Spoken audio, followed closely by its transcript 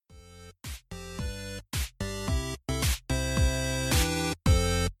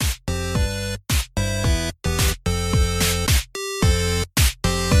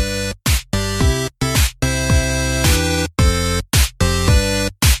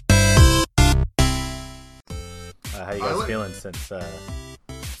how you guys feeling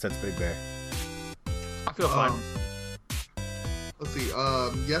since Big Bear? I feel fine. Let's see.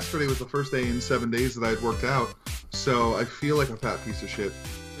 Yesterday was the first day in 7 days that I had worked out, so I feel like a fat piece of shit.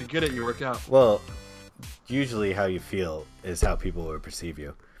 You get it. You work out. Well, usually how you feel is how people will perceive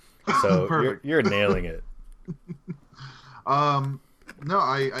you. So you're nailing it. No,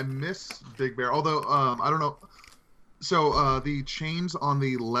 I miss Big Bear. Although I don't know. So the chains on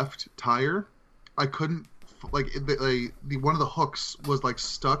the left tire, I couldn't the one of the hooks was like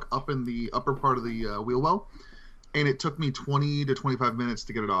stuck up in the upper part of the wheel well, and it took me 20 to 25 minutes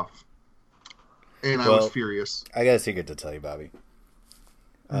to get it off. And I was furious. I got a secret to tell you, Bobby.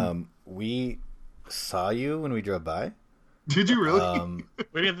 We saw you when we drove by. Did you really?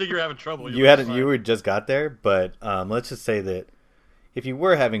 We didn't think you were having trouble. You were just got there, but let's just say that if you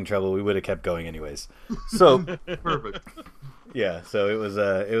were having trouble, we would have kept going anyways. So perfect. Yeah, so it was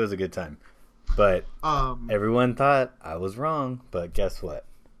a good time, but everyone thought I was wrong. But guess what?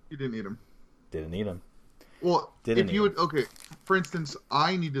 You didn't need them. Didn't need them. Well, okay, for instance,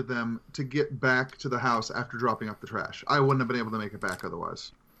 I needed them to get back to the house after dropping off the trash. I wouldn't have been able to make it back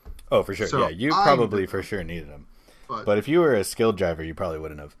otherwise. Oh, for sure. So yeah, you probably for sure needed them. But if you were a skilled driver, you probably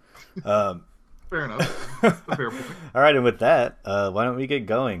wouldn't have. Fair enough. Fair point. All right, and with that, why don't we get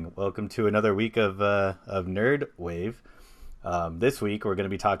going? Welcome to another week of NRDWave. This week, we're going to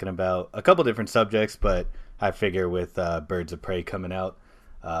be talking about a couple different subjects, but I figure with Birds of Prey coming out,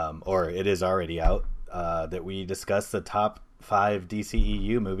 or it is already out, that we discuss the top 5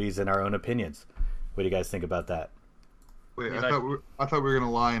 DCEU movies in our own opinions. What do you guys think about that? Wait, I thought we were going to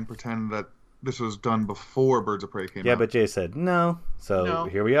lie and pretend that this was done before Birds of Prey came out. Yeah, but Jay said no, so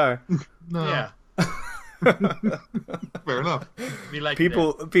here we are. No. Yeah. Fair enough. We like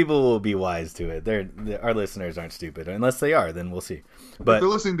people will be wise to it. Our listeners aren't stupid. Unless they are, then we'll see. But if they're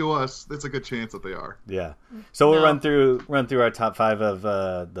listening to us, it's a good chance that they are. Yeah. So we'll run through our top 5 of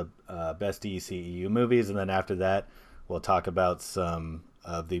the best DCEU movies, and then after that, we'll talk about some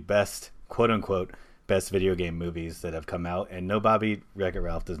of the best, quote unquote, best video game movies that have come out. And no, Bobby, Wreck-It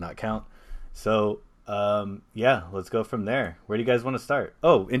Ralph does not count. So yeah, let's go from there. Where do you guys want to start?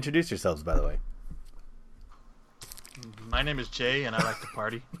 Oh, introduce yourselves, by the way. My name is Jay, and I like to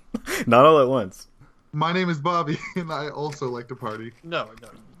party. Not all at once. My name is Bobby, and I also like to party. No,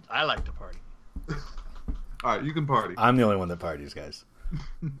 I like to party. All right, you can party. I'm the only one that parties, guys.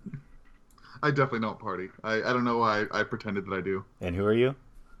 I definitely don't party. I don't know why I pretended that I do. And who are you?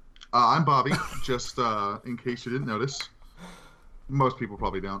 I'm Bobby, just in case you didn't notice. Most people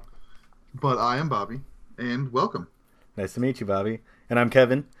probably don't. But I am Bobby, and welcome. Nice to meet you, Bobby. And I'm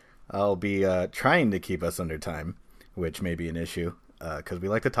Kevin. I'll be trying to keep us under time, which may be an issue, because we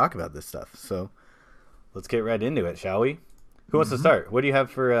like to talk about this stuff. So let's get right into it, shall we? Who wants to start? What do you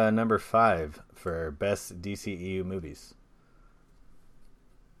have for number 5 for best DCEU movies?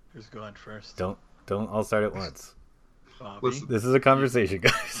 Who's going first? Don't all start at once. Bobby? This is a conversation,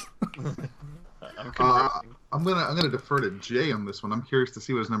 guys. I'm gonna defer to Jay on this one. I'm curious to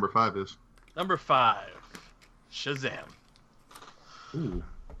see what his number 5 is. Number 5, Shazam. Ooh.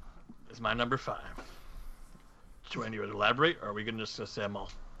 Is my number 5. Do you want to elaborate, or are we gonna just say them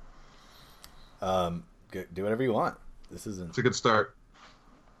all? Do whatever you want. This isn't. It's a good start.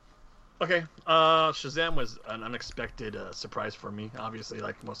 Okay. Shazam was an unexpected surprise for me. Obviously,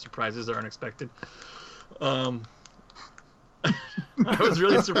 like most surprises are unexpected. I was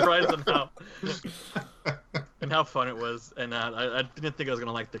really surprised on how fun it was, and I didn't think I was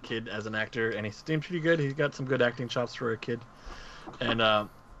gonna like the kid as an actor, and he seemed pretty good. He got some good acting chops for a kid, and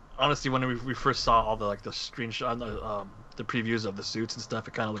honestly, when we first saw all the screenshot, the previews of the suits and stuff,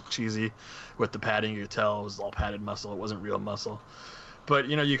 it kind of looked cheesy with the padding. You could tell it was all padded muscle; it wasn't real muscle. But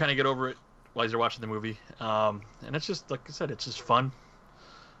you kind of get over it while you're watching the movie, and it's just like I said, it's just fun.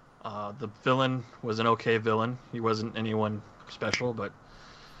 The villain was an okay villain. He wasn't anyone special, but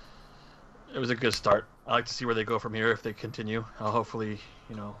it was a good start. I like to see where they go from here if they continue. Hopefully,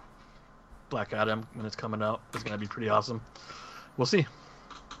 Black Adam, when it's coming out, is going to be pretty awesome. We'll see.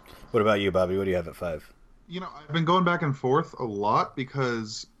 What about you, Bobby? What do you have at 5? I've been going back and forth a lot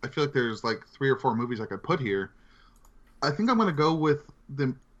because I feel like there's like 3 or 4 movies I could put here. I think I'm going to go with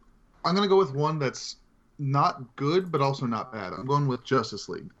one that's not good, but also not bad. I'm going with Justice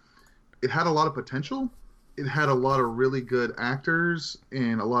League. It had a lot of potential. It had a lot of really good actors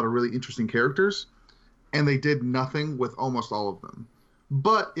and a lot of really interesting characters, and they did nothing with almost all of them.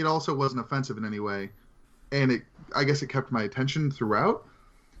 But it also wasn't offensive in any way, and I guess it kept my attention throughout.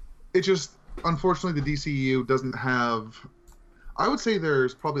 It just, unfortunately, the DCEU doesn't have... I would say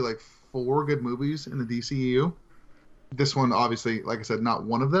there's probably like 4 good movies in the DCEU. This one, obviously, like I said, not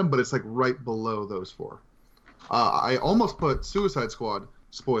one of them, but it's like right below those 4. I almost put Suicide Squad,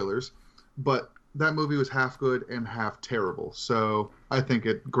 spoilers, but that movie was half good and half terrible, so I think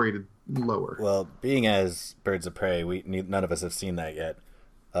it graded lower. Well, being as Birds of Prey, none of us have seen that yet.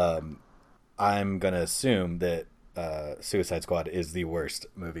 I'm going to assume that Suicide Squad is the worst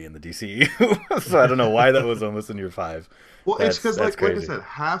movie in the DCEU, so I don't know why that was almost in your 5. Well, it's because, like I said,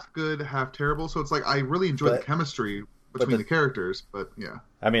 half good, half terrible, so it's like I really enjoyed the chemistry between the characters, but yeah.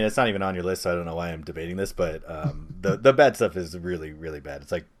 I mean, it's not even on your list, so I don't know why I'm debating this, but the bad stuff is really, really bad.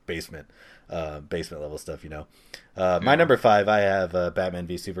 It's like basement level stuff, you know. My number 5, I have Batman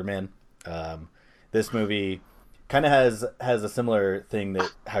v Superman. This movie kind of has a similar thing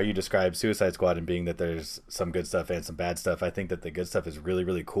that how you describe Suicide Squad, and being that there's some good stuff and some bad stuff. I think that the good stuff is really,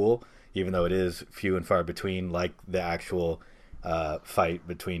 really cool, even though it is few and far between, like the actual fight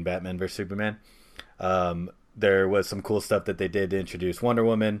between Batman versus Superman. There was some cool stuff that they did to introduce Wonder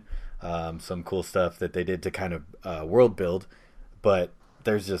Woman, some cool stuff that they did to kind of world build, but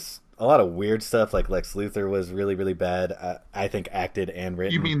there's just a lot of weird stuff. Like Lex Luthor was really, really bad. I think acted and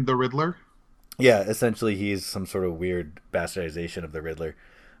written. You mean the Riddler? Yeah, essentially he's some sort of weird bastardization of the Riddler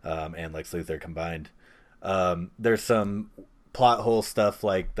and Lex Luthor combined. There's some plot hole stuff,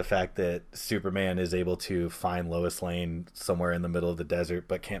 like the fact that Superman is able to find Lois Lane somewhere in the middle of the desert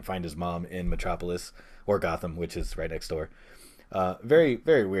but can't find his mom in Metropolis or Gotham, which is right next door. Very,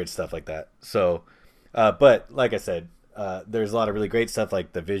 very weird stuff like that. So, but like I said, there's a lot of really great stuff.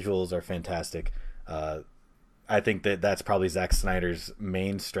 Like the visuals are fantastic. I think that's probably Zack Snyder's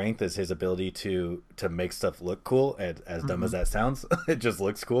main strength, is his ability to make stuff look cool. And as dumb as that sounds, it just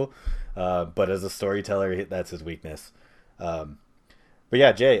looks cool. But as a storyteller, that's his weakness. But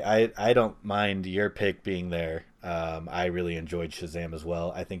yeah, Jay, I don't mind your pick being there. I really enjoyed Shazam as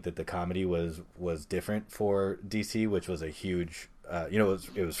well. I think that the comedy was different for DC, which was a huge,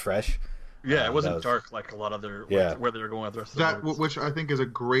 it was fresh. Yeah, it wasn't dark like a lot of their where they were going with the rest of the movies. Which I think is a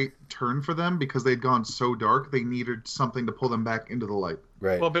great turn for them, because they'd gone so dark, they needed something to pull them back into the light.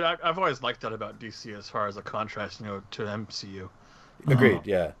 Right. Well, but I've always liked that about DC as far as a contrast, to MCU. Agreed.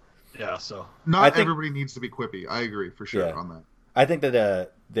 Yeah. Yeah. So everybody needs to be quippy. I agree for sure on that. I think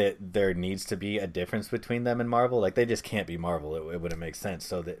that there needs to be a difference between them and Marvel. Like, they just can't be Marvel. It wouldn't make sense.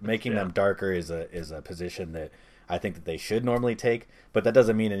 So that making them darker is a position that I think that they should normally take, but that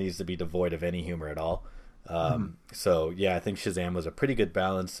doesn't mean it needs to be devoid of any humor at all. So yeah, I think Shazam was a pretty good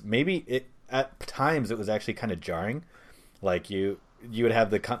balance. Maybe at times it was actually kind of jarring. Like you would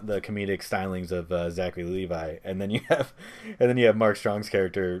have the comedic stylings of Zachary Levi, and then you have Mark Strong's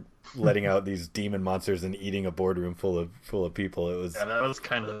character letting out these demon monsters and eating a boardroom full of people. It was that was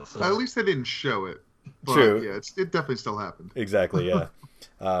kind of at least they didn't show it. But true. Yeah, it definitely still happened. Exactly. Yeah.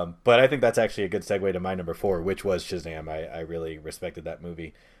 But I think that's actually a good segue to my number 4, which was Shazam. I really respected that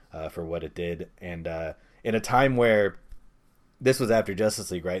movie for what it did, and in a time where this was after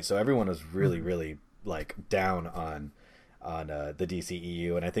Justice League, right? So everyone was really, really like down on the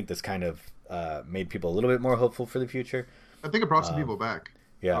DCEU, and I think this kind of made people a little bit more hopeful for the future. I think it brought some people back.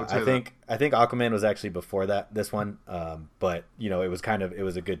 Yeah, I think Aquaman was actually before this one, but it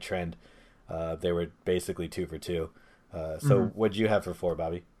was a good trend. They were basically 2 for 2. So what'd you have for 4,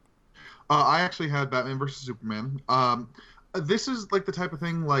 Bobby? I actually had Batman versus Superman. This is like the type of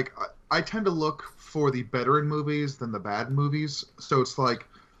thing, like I tend to look for the better in movies than the bad movies. So it's like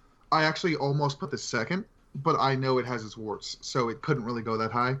I actually almost put the second, but I know it has its warts, so it couldn't really go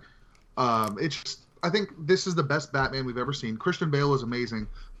that high. I think this is the best Batman we've ever seen. Christian Bale was amazing,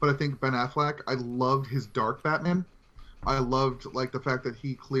 but I think Ben Affleck, I loved his dark Batman. I loved like the fact that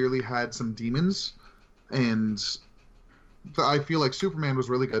he clearly had some demons, and I feel like Superman was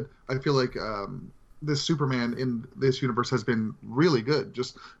really good. I feel like this Superman in this universe has been really good.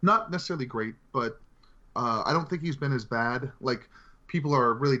 Just not necessarily great, but I don't think he's been as bad. Like, people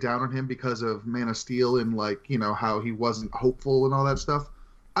are really down on him because of Man of Steel and how he wasn't hopeful and all that stuff.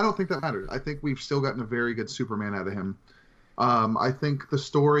 I don't think that mattered. I think we've still gotten a very good Superman out of him. I think the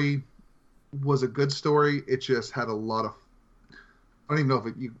story was a good story. It just had a lot of, I don't even know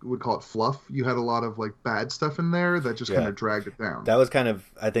if you would call it fluff. You had a lot of like bad stuff in there that just kind of dragged it down. That was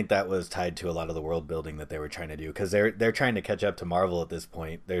I think that was tied to a lot of the world building that they were trying to do, because they're trying to catch up to Marvel at this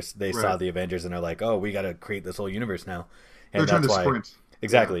point. They saw the Avengers and they're like, oh, we got to create this whole universe now. And they're trying to sprint.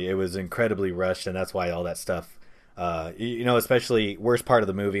 Exactly. Yeah. It was incredibly rushed, and that's why all that stuff, especially worst part of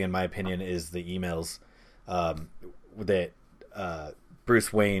the movie, in my opinion, is the emails that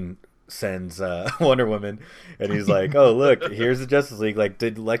Bruce Wayne sends Wonder Woman, and he's like, oh, look, here's the Justice League. Like,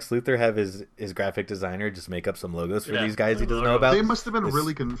 did Lex Luthor have his graphic designer just make up some logos for these guys he doesn't know about? They must have been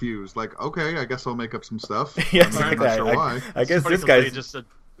really confused. Like, okay, I guess I'll make up some stuff. Yeah, exactly. I'm not sure why. I guess this guy's just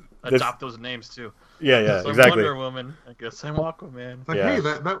adopt those names too. Yeah, So exactly. I'm Wonder Woman. I guess I'm Aquaman. It's like, Yeah. hey,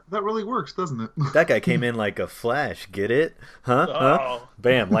 that really works, doesn't it? That guy came in like a flash. Get it? Huh? Oh.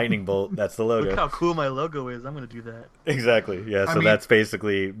 Bam! Lightning bolt. That's the logo. Look how cool my logo is. I'm gonna do that. Exactly. Yeah. So that's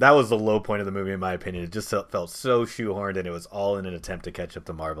basically that was the low point of the movie in my opinion. It just felt so shoehorned, and it was all in an attempt to catch up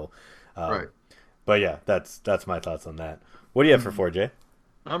to Marvel. Right. But yeah, that's my thoughts on that. What do you have for 4J?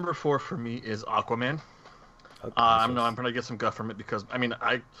 Number 4 for me is Aquaman. Okay, I'm gonna get some guff from it because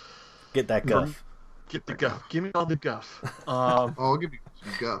I get that guff. Get the guff. Give me all the guff. I'll give you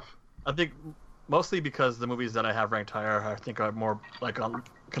some guff. I think mostly because the movies that I have ranked higher, I think are more like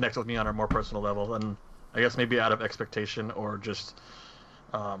connect with me on a more personal level, and I guess maybe out of expectation or just,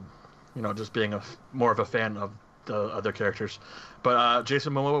 just being more of a fan of the other characters. But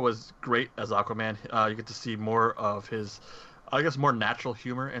Jason Momoa was great as Aquaman. You get to see more of his, I guess, more natural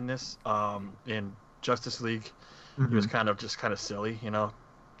humor in this. In Justice League, he was kind of silly,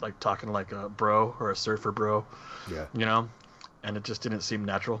 like talking like a bro or a surfer bro. Yeah. And it just didn't seem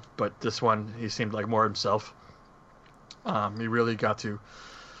natural. But this one, he seemed like more himself. He really got to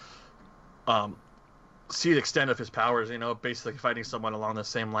see the extent of his powers, basically fighting someone along the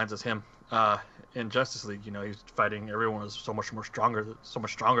same lines as him. In Justice League, he was fighting everyone was so much stronger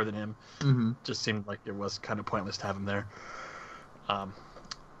than him. Mm-hmm. Just seemed like it was kind of pointless to have him there.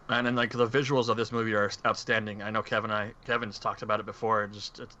 And then like the visuals of this movie are outstanding. I know Kevin's talked about it before.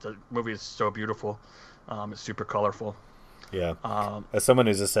 The movie is so beautiful. It's super colorful. Yeah. As someone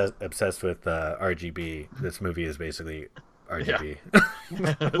who's obsessed with RGB, this movie is basically RGB.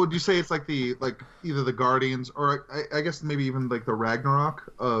 Yeah. Would you say it's like either the Guardians or I guess maybe even like the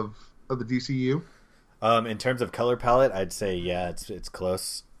Ragnarok of the DCEU? In terms of color palette, I'd say it's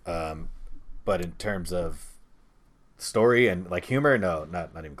close. But in terms of story and like humor, no, not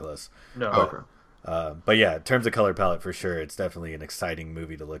even close. No. Okay. But yeah, in terms of color palette, for sure, it's definitely an exciting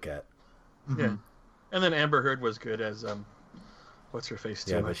movie to look at. Yeah. And then Amber Heard was good as what's her face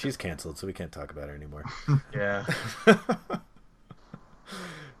too. Yeah, but she's canceled, so we can't talk about her anymore. Yeah.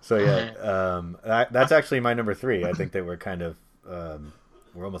 So yeah, that's actually my number 3. I think that we're kind of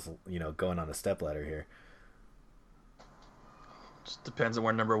we're almost going on a stepladder here. Just depends on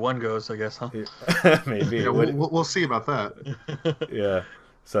where number 1 goes, I guess, huh? Maybe. Yeah, we'll see about that. Yeah.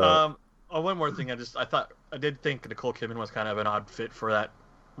 So. One more thing, I did think Nicole Kidman was kind of an odd fit for that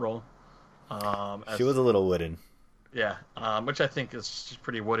role. She was a little wooden. Yeah, which I think is she's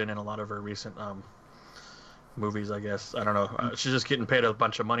pretty wooden in a lot of her recent movies, I guess. I don't know. She's just getting paid a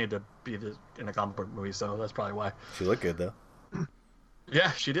bunch of money to be in a comic book movie, so that's probably why. She looked good, though.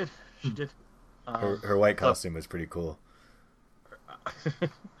 Yeah, she did. She did. Her white costume was pretty cool.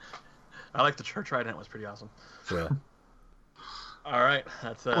 I like the church ride, and it was pretty awesome. Yeah. All right,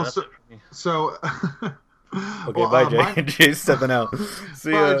 that's it for me. So... Okay, bye, Jay. Jay's stepping out.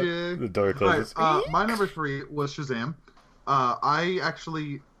 See ya. Jay. The door closes. My number 3 was Shazam. I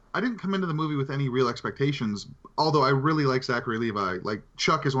didn't come into the movie with any real expectations, although I really like Zachary Levi. Like,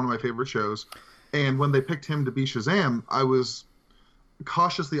 Chuck is one of my favorite shows. And when they picked him to be Shazam, I was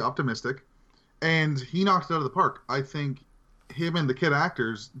cautiously optimistic. And he knocked it out of the park. I think him and the kid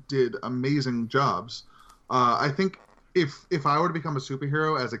actors did amazing jobs. I think if I were to become a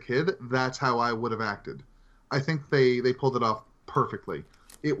superhero as a kid, that's how I would have acted. I think they pulled it off perfectly.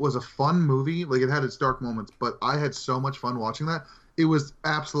 It was a fun movie. Like, it had its dark moments, but I had so much fun watching that. It was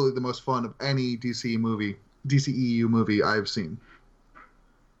absolutely the most fun of any DCEU movie I've seen.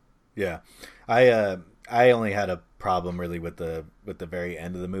 Yeah. I only had a problem really with the very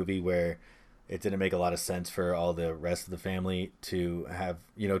end of the movie where it didn't make a lot of sense for all the rest of the family to have,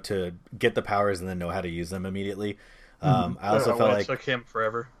 to get the powers and then know how to use them immediately. I also felt like it took him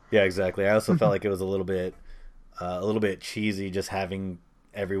forever. Yeah, exactly. I also felt like it was a little bit cheesy just having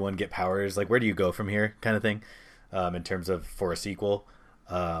everyone get powers. Like, where do you go from here, kind of thing, in terms of for a sequel.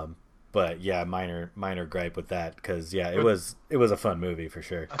 But yeah, minor gripe with that because it was a fun movie for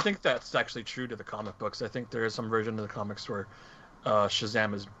sure. I think that's actually true to the comic books. I think there is some version of the comics where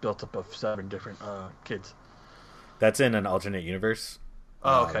Shazam is built up of 7 different kids. That's in an alternate universe.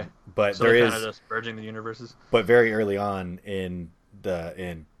 Oh, okay. But so there is kind of just merging the universes. But very early on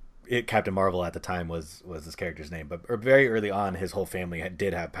Captain Marvel at the time was his character's name. But very early on, his whole family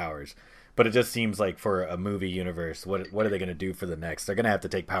did have powers. But it just seems like for a movie universe, what are they going to do for the next? They're going to have to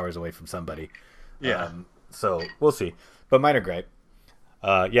take powers away from somebody. Yeah. So we'll see. But minor gripe.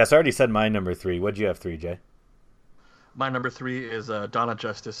 Yes, I already said my number 3. What'd you have 3, Jay? My number 3 is Dawn of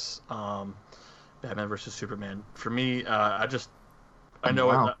Justice, Batman versus Superman. For me, I know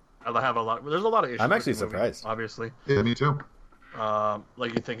I have a lot. There's a lot of issues. I'm actually with the movie, surprised. Obviously. Yeah, me too.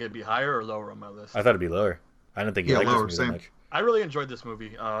 Like, you think it'd be higher or lower on my list? I thought it'd be lower. I didn't think you liked this movie that much. I really enjoyed this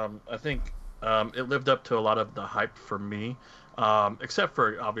movie. I think it lived up to a lot of the hype for me, except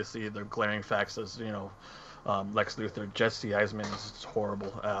for obviously the glaring facts as Lex Luthor. Jesse Eisenman is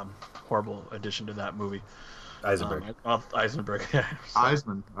horrible, horrible addition to that movie. Eisenberg. Eisenberg. Yeah,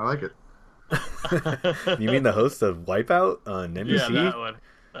 Eisman, I like it. You mean the host of Wipeout on NBC? Yeah, that one.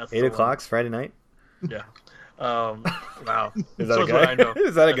 That's 8 o'clock Friday night? Yeah. Wow. Is that So a guy? what I know.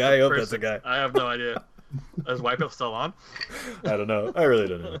 Is that a That's guy? I hope person. that's a guy. I have no idea. Is Wipeout still on? I don't know. I really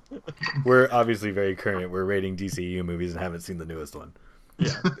don't know. We're obviously very current. We're rating DCEU movies and haven't seen the newest one.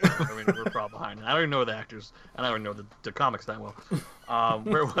 Yeah. I mean, we're probably behind. I don't even know the actors, and I don't even know the comics that well.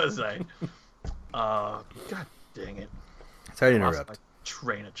 Where was I? God dang it. Sorry to Lost interrupt. my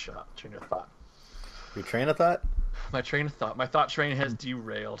train of thought. Your train of thought? My train of thought. My thought train has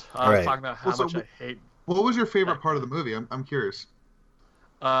derailed. I All was right. talking about how Well, so much I hate. What was your favorite part of the movie? I'm curious.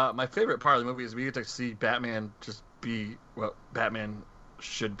 My favorite part of the movie is we get to see Batman just be what Batman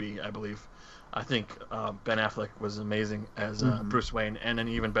should be, I believe. I think Ben Affleck was amazing as Bruce Wayne, and then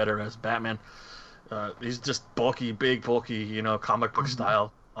even better as Batman. He's just big, bulky, comic book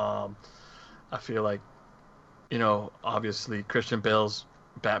style. I feel like, obviously Christian Bale's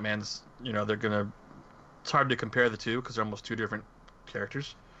Batman's, they're going to... It's hard to compare the two because they're almost two different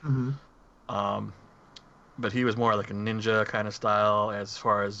characters. Mm-hmm. But he was more like a ninja kind of style as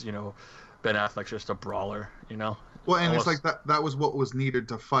far as, Ben Affleck's just a brawler, Well, and Almost. it's like that was what was needed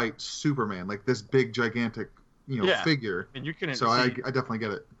to fight Superman, like this big, gigantic, Yeah. figure. And you can So I definitely get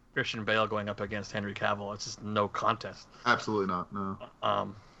it. Christian Bale going up against Henry Cavill. It's just no contest. Absolutely not. No.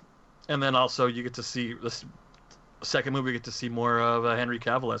 And then also you get to see this second movie. We get to see more of Henry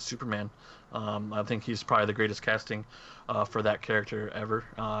Cavill as Superman. I think he's probably the greatest casting for that character ever.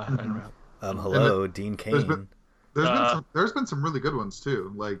 Hello, Dean Cain. There's been some really good ones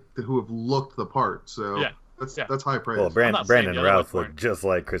too, like who have looked the part. So Yeah. that's high praise. Well, I'm not saying Brandon the other Routh ones looked just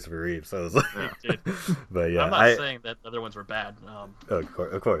like Christopher Reeve, so I was like, He did. but yeah, I'm not saying that the other ones were bad.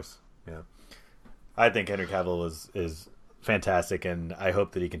 of course, yeah. I think Henry Cavill is fantastic, and I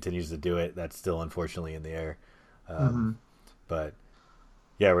hope that he continues to do it. That's still unfortunately in the air, but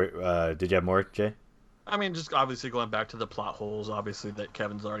yeah. Did you have more, Jay? I mean, just obviously going back to the plot holes, obviously that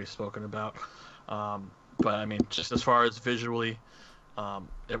Kevin's already spoken about. But I mean, just as far as visually,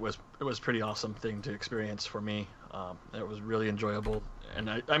 it was pretty awesome thing to experience for me. It was really enjoyable, and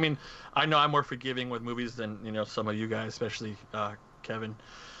I mean, I know I'm more forgiving with movies than some of you guys, especially Kevin.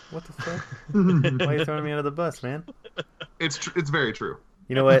 What the fuck? Why are you throwing me under the bus, man? It's very true.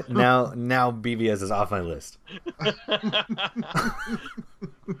 You know what? Now BVS is off my list.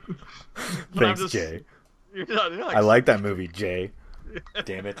 Thanks, Jay. I like that movie, Jay.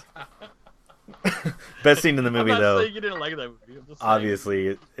 Damn it. Best scene in the movie, I'm not though, saying you didn't like that movie. I'm just saying.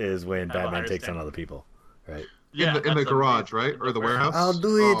 obviously, is when I have a Batman higher takes on standard. other people, right? Yeah, in the that's garage, amazing. right, or the warehouse. I'll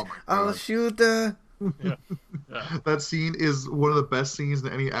do it. Oh my I'll God. shoot the... Yeah. That scene is one of the best scenes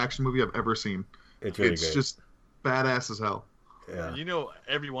in any action movie I've ever seen. It's really It's great. just badass as hell. Yeah.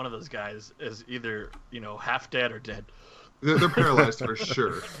 Every one of those guys is either half dead or dead. They're paralyzed for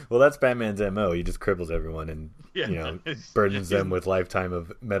sure. Well, that's Batman's MO. He just cripples everyone and Yeah. burdens them with lifetime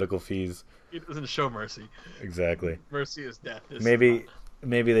of medical fees. He doesn't show mercy. Exactly. Mercy is death. It's Maybe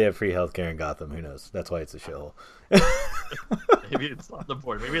they have free healthcare in Gotham. Who knows? That's why it's a shithole. maybe it's on the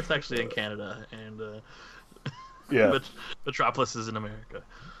board. Maybe it's actually in Canada and Yeah. Metropolis is in America.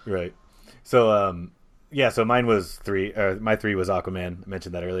 Right. So so mine was 3. My 3 was Aquaman. I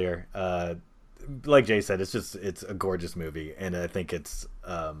mentioned that earlier. Like Jay said, it's a gorgeous movie, and I think it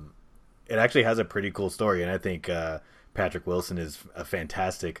actually has a pretty cool story, and I think Patrick Wilson is a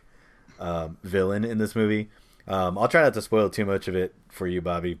fantastic villain in this movie. I'll try not to spoil too much of it for you,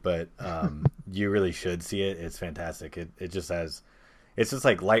 Bobby, but you really should see it. It's fantastic. It's just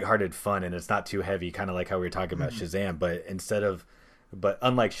like lighthearted fun, and it's not too heavy, kind of like how we were talking about Shazam, but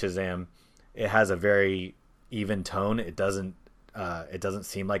unlike Shazam, it has a very even tone. It doesn't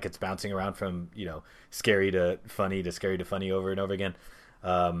seem like it's bouncing around from scary to funny over and over again.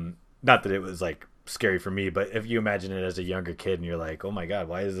 Not that it was like scary for me, but if you imagine it as a younger kid and you're like, oh my god,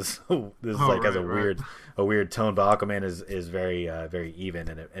 why is this has a weird tone, but Aquaman is very very even,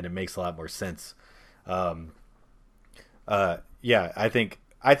 and it makes a lot more sense. I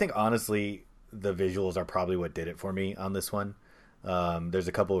think honestly the visuals are probably what did it for me on this one. There's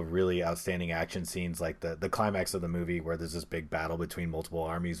a couple of really outstanding action scenes, like the climax of the movie where there's this big battle between multiple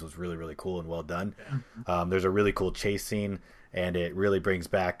armies was really, really cool and well done. There's a really cool chase scene, and it really brings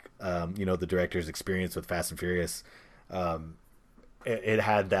back, the director's experience with Fast and Furious. It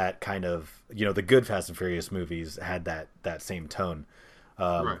had that kind of, the good Fast and Furious movies had that same tone.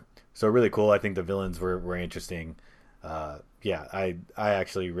 Right. So really cool. I think the villains were interesting. Yeah, I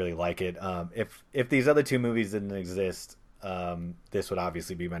actually really like it. If these other two movies didn't exist, this would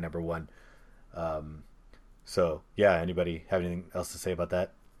obviously be my number one. So yeah, anybody have anything else to say about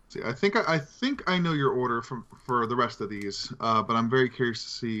that? See, I think I know your order for the rest of these, but I'm very curious to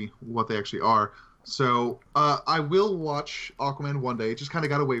see what they actually are. So I will watch Aquaman one day. It just kind of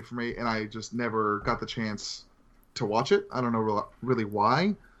got away from me, and I just never got the chance to watch it. I don't know really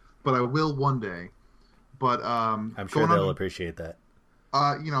why, but I will one day. But I'm sure they'll appreciate that.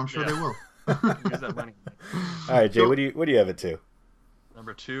 I'm sure they will. Use that money. All right, Jay, what do you have it to?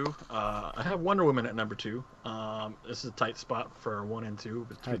 Number 2, I have Wonder Woman at number 2. This is a tight spot for 1 and 2,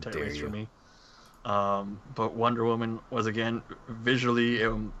 but 2 tight race for me. But Wonder Woman was, again, visually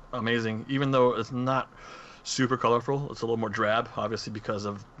amazing, even though it's not super colorful. It's a little more drab, obviously, because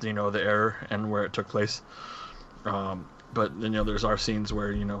of the era and where it took place. But there's our scenes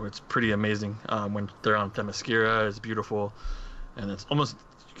where it's pretty amazing. When they're on Themyscira, it's beautiful, and it's almost,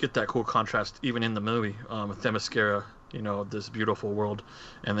 you get that cool contrast even in the movie with Themyscira. This beautiful world,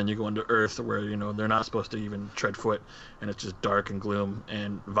 and then you go into Earth where they're not supposed to even tread foot, and it's just dark and gloom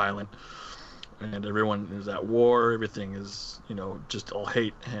and violent, and everyone is at war. Everything is just all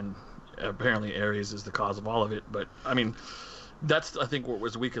hate, and apparently Ares is the cause of all of it. But I mean, that's, I think, what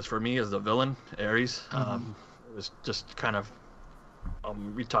was weakest for me as the villain, Ares. Mm-hmm. It was just kind of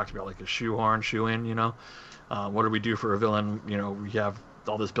we talked about like a shoe-in. What do we do for a villain? We have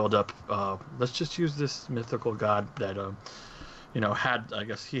all this build up. Let's just use this mythical god that had, I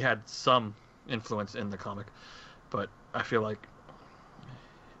guess he had some influence in the comic, but I feel like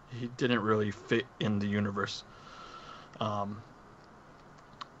he didn't really fit in the universe. I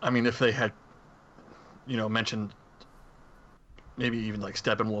mean, if they had mentioned maybe even like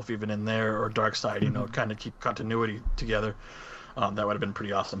Steppenwolf even in there, or Darkseid, kind of keep continuity together, that would have been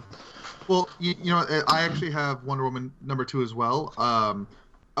pretty awesome. Well, I actually have Wonder Woman number 2 as well.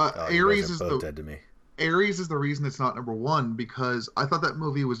 Ares is dead to me. Ares is the reason it's not number 1, because I thought that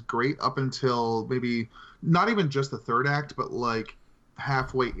movie was great up until maybe not even just the third act, but like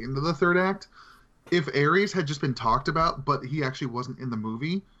halfway into the third act. If Ares had just been talked about, but he actually wasn't in the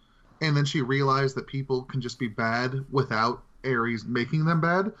movie, and then she realized that people can just be bad without Ares making them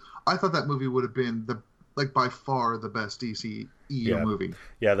bad, I thought that movie would have been by far the best DCEU movie.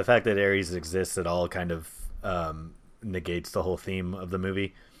 Yeah, the fact that Ares exists at all kind of negates the whole theme of the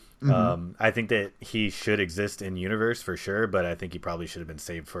movie. Mm-hmm. I think that he should exist in universe for sure, but I think he probably should have been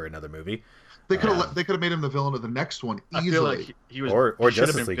saved for another movie. They could have made him the villain of the next one easily. I feel like he was, or he should have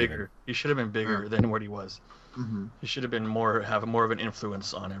Justice been League bigger. He should have been bigger than what he was. Mm-hmm. He should have been have more of an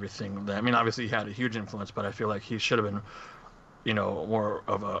influence on everything. I mean, obviously he had a huge influence, but I feel like he should have been, more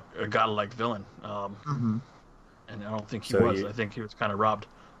of a godlike villain. Mm-hmm. And I don't think he was. I think he was kind of robbed.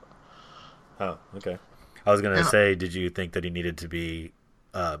 Oh, okay. I was gonna say, did you think that he needed to be,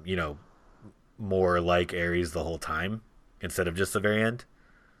 more like Ares the whole time instead of just the very end?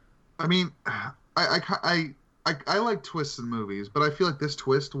 I mean, I like twists in movies, but I feel like this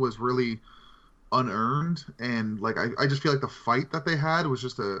twist was really unearned, and like I just feel like the fight that they had was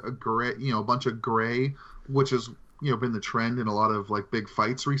just a gray, a bunch of gray, which has been the trend in a lot of like big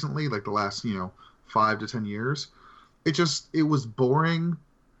fights recently, like the last 5 to 10 years. It was boring,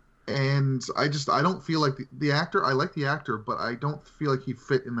 and I don't feel like the actor. I like the actor, but I don't feel like he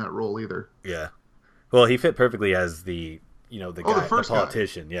fit in that role either. Yeah, well, he fit perfectly as the guy, the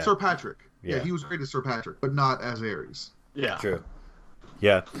politician. Guy, yeah, Sir Patrick. Yeah, he was great as Sir Patrick, but not as Ares. Yeah, true.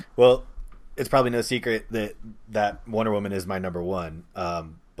 Yeah, well, it's probably no secret that Wonder Woman is my number 1.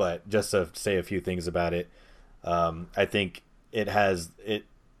 But just to say a few things about it, I think it.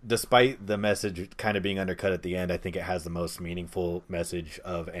 Despite the message kind of being undercut at the end, I think it has the most meaningful message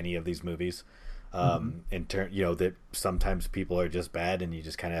of any of these movies. In turn, that sometimes people are just bad, and you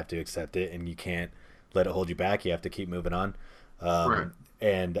just kind of have to accept it, and you can't let it hold you back. You have to keep moving on. Right.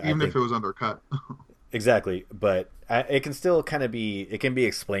 And even if it was undercut. Exactly, but it can still kind of be. It can be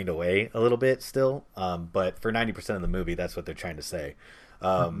explained away a little bit still. But for 90% of the movie, that's what they're trying to say.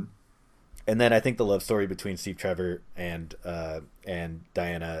 And then I think the love story between Steve Trevor and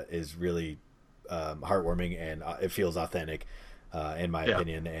Diana is really heartwarming, and it feels authentic, in my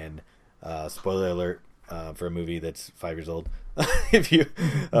opinion. And spoiler alert for a movie that's 5 years old: if you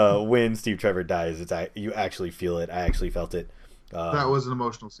when Steve Trevor dies, you actually feel it. I actually felt it. That was an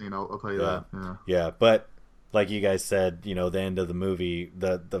emotional scene. I'll tell you that. Yeah, but like you guys said, the end of the movie,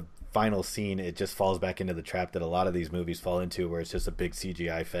 the final scene, it just falls back into the trap that a lot of these movies fall into, where it's just a big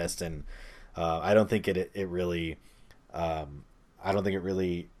CGI fest, and I don't think it really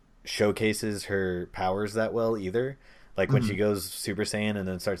showcases her powers that well either. Like when she goes Super Saiyan and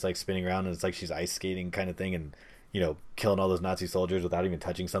then starts like spinning around, and it's like she's ice skating kind of thing, and killing all those Nazi soldiers without even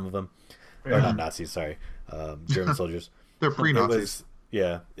touching some of them. Or not Nazis, sorry, German soldiers. They're pre-Nazis.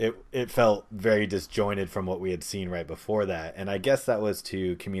 It felt very disjointed from what we had seen right before that, and I guess that was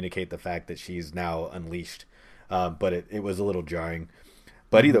to communicate the fact that she's now unleashed. But it was a little jarring.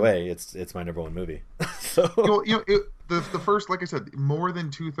 But either way, it's my number one movie. So the first, like I said, more than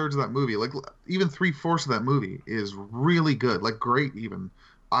 2/3 of that movie, like even 3/4 of that movie is really good, like great even.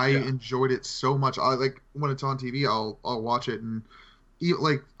 I enjoyed it so much. I like when it's on TV, I'll watch it and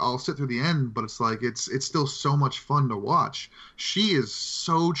like I'll sit through the end, but it's like it's still so much fun to watch. She is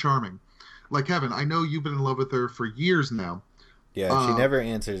so charming. Like Kevin, I know you've been in love with her for years now. Yeah, she never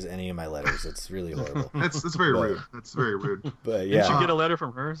answers any of my letters. It's really horrible. That's very rude. That's very rude. But yeah, did you get a letter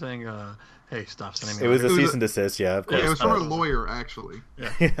from her saying, "Hey, stop sending me"? It was a cease and desist. Yeah, of course. It was from her lawyer, actually.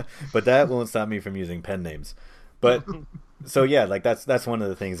 Yeah, but that won't stop me from using pen names. But so yeah, like that's one of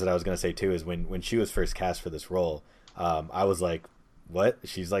the things that I was gonna say too is when she was first cast for this role, I was like, what?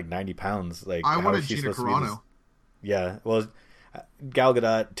 She's like 90 pounds. Like I how wanted is she Gina supposed to be Carano. Yeah, well, Gal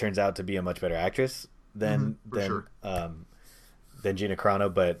Gadot turns out to be a much better actress than Gina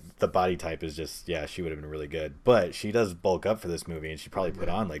Carano, but the body type is just she would have been really good. But she does bulk up for this movie, and she probably put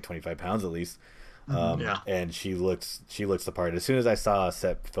on like 25 pounds at least. And she looks the part. As soon as I saw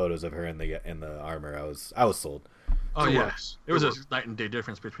set photos of her in the armor, I was sold. Oh yeah, it was a night and day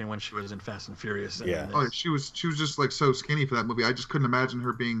difference between when she was in Fast and Furious. And she was just like so skinny for that movie. I just couldn't imagine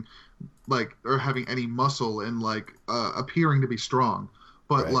her being like or having any muscle and like appearing to be strong.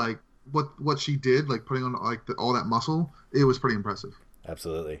 But like what she did, like putting on like all that muscle, it was pretty impressive.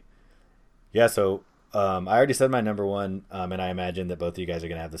 Absolutely. Yeah. So I already said my number one, and I imagine that both of you guys are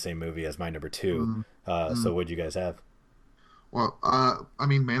gonna have the same movie as my number two. So what'd you guys have? Well, I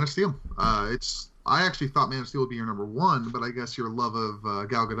mean, Man of Steel. I actually thought Man of Steel would be your number one, but I guess your love of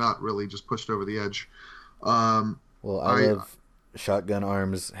Gal Gadot really just pushed over the edge. Well, I love Shotgun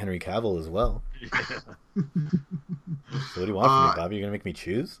Arms Henry Cavill as well. So what do you want from me, Bobby? You're gonna make me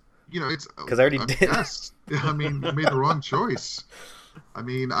choose? It's because I already did. Yes, I mean, you made the wrong choice. I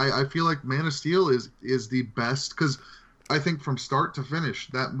mean, I feel like Man of Steel is the best because I think from start to finish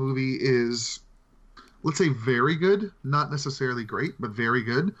that movie is, let's say, very good, not necessarily great, but very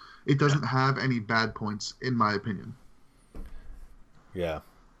good. It doesn't have any bad points, in my opinion. Yeah.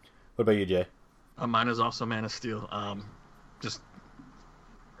 What about you, Jay? Mine is also Man of Steel.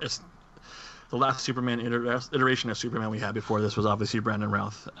 It's the last Superman iteration of Superman we had before this was obviously Brandon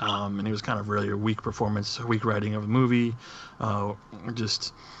Routh, and he was kind of really a weak performance, weak writing of a movie,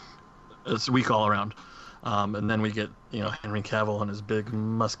 just it's weak all around. And then we get Henry Cavill and his big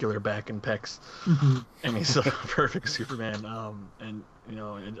muscular back and pecs, and he's a perfect Superman. And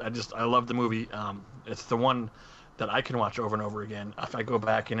I love the movie. It's the one that I can watch over and over again. If I go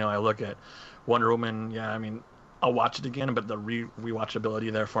back, I look at Wonder Woman. Yeah, I mean, I'll watch it again, but the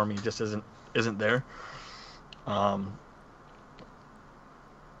rewatchability there for me just isn't there. And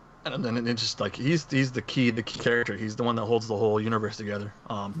then it's just like he's the key character. He's the one that holds the whole universe together.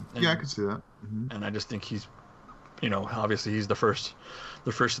 I can see that. And I just think he's, obviously he's the first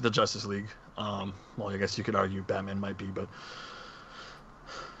of the Justice League. Well, I guess you could argue Batman might be, but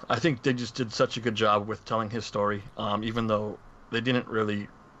I think they just did such a good job with telling his story. Even though they didn't really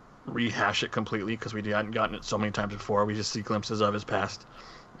rehash it completely because we hadn't gotten it so many times before. We just see glimpses of his past.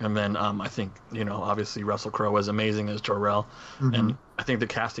 And then I think, obviously Russell Crowe was amazing as Jor-El. And I think the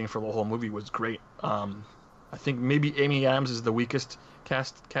casting for the whole movie was great. I think maybe Amy Adams is the weakest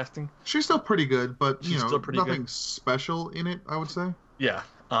casting. She's still pretty good, but, still pretty nothing good. Special in it, I would say. Yeah.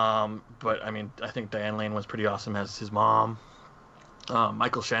 But, I mean, I think Diane Lane was pretty awesome as his mom.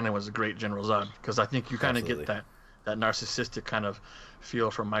 Michael Shannon was a great General Zod because I think you kind of get that narcissistic kind of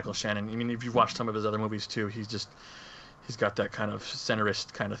feel from Michael Shannon. I mean, if you've watched some of his other movies, too, he's got that kind of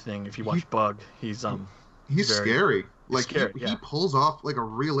centerist kind of thing. If you watch Bug, he's scary. Like scary, he pulls off like a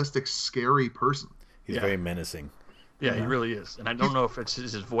realistic, scary person. He's very menacing. Yeah, he really is. And I don't know if it's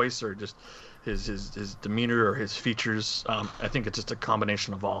his voice or just his demeanor or his features. I think it's just a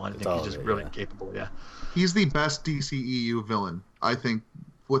combination of all. I think he's just really capable. Yeah, he's the best DCEU villain. I think,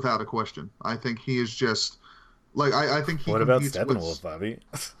 without a question. I think he is just. Like I think he. What about Steppenwolf, Bobby?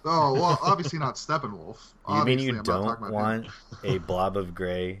 Oh well, obviously not Steppenwolf. You mean you don't want a blob of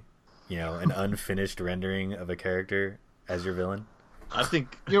gray, an unfinished rendering of a character as your villain? I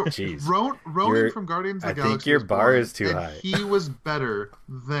think. Jeez, Ronan from Guardians of the Galaxy. I think your bar is too high. He was better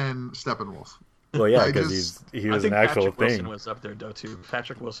than Steppenwolf. Well, yeah, because he was an actual Patrick thing. Wilson was up there though too.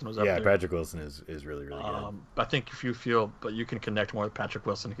 Patrick Wilson was up there. Yeah, Patrick Wilson is really good. I think if you feel, but you can connect more with Patrick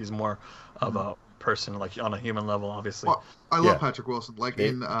Wilson. He's more of person, like on a human level, obviously. Well, I love Patrick Wilson. Like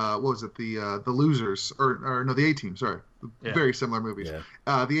in what was it, the Losers, or no, the A-Team. Sorry, very similar movies.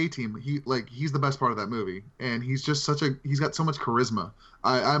 Yeah. The A-Team. He's the best part of that movie, and he's just he's got so much charisma.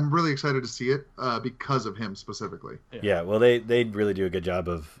 I'm really excited to see it because of him specifically. Yeah, well, they really do a good job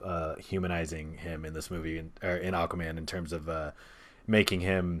of humanizing him in this movie, or in Aquaman, in terms of making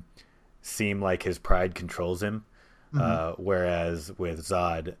him seem like his pride controls him. Whereas with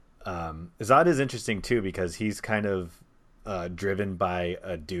Zod, Zod is interesting too because he's kind of driven by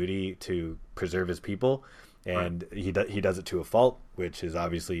a duty to preserve his people, and he does it to a fault, which is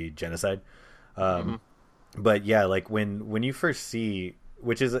obviously genocide. But yeah, like when you first see,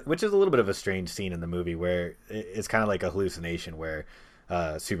 which is a little bit of a strange scene in the movie where it's kind of like a hallucination where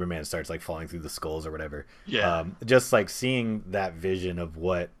Superman starts like falling through the skulls or whatever. Yeah. Just like seeing that vision of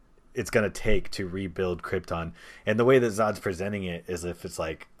what it's going to take to rebuild Krypton, and the way that Zod's presenting it is if it's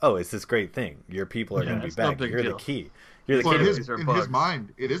like, oh, it's this great thing, your people are going to be back, you're the key. In his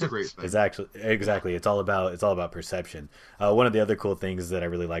mind, it is a great thing. Exactly. It's all about perception. One of the other cool things that I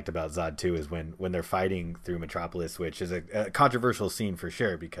really liked about Zod too is when they're fighting through Metropolis, which is a controversial scene for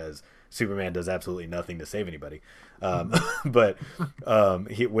sure because Superman does absolutely nothing to save anybody. But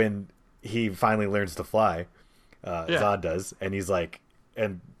when he finally learns to fly, Zod does, and he's like,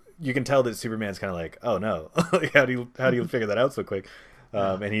 and you can tell that Superman's kind of like, oh no, how do you figure that out so quick?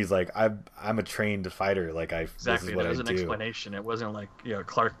 And he's like, I'm a trained fighter. Like this is what there was I an do. Explanation. It wasn't like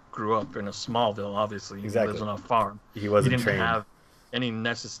Clark grew up in a Smallville. Obviously, Exactly. He lives on a farm. He wasn't didn't trained. have any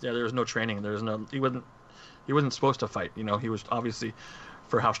necessary. There was no training. There was no. He wasn't supposed to fight. He was obviously,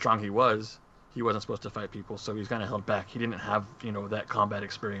 for how strong he wasn't supposed to fight people. So he's kind of held back. He didn't have that combat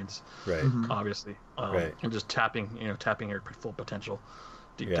experience. Right. Obviously. Right. And just tapping your full potential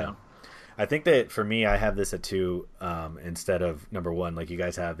deep down. I think that for me, I have this at 2 instead of number 1, like you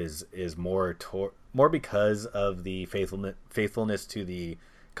guys have, is more because of the faithfulness to the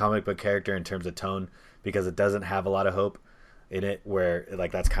comic book character in terms of tone, because it doesn't have a lot of hope in it, where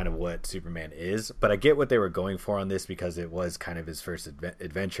like that's kind of what Superman is. But I get what they were going for on this because it was kind of his first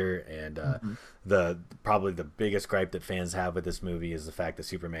adventure, and probably the biggest gripe that fans have with this movie is the fact that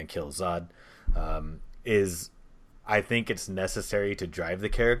Superman kills Zod. I think it's necessary to drive the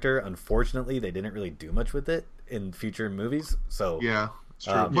character. Unfortunately, they didn't really do much with it in future movies. So yeah, it's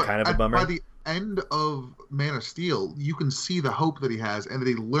true. But kind of a bummer. By the end of Man of Steel, you can see the hope that he has and that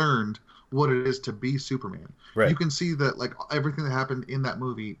he learned what it is to be Superman. Right. You can see that like everything that happened in that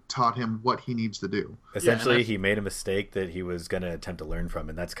movie taught him what he needs to do. Essentially, he made a mistake that he was going to attempt to learn from,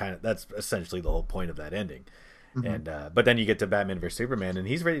 and that's essentially the whole point of that ending. And but then you get to Batman vs Superman, and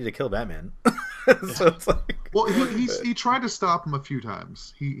he's ready to kill Batman. So it's like, well, he tried to stop him a few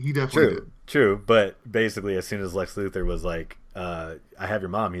times. He definitely did. True, but basically, as soon as Lex Luthor was like, "I have your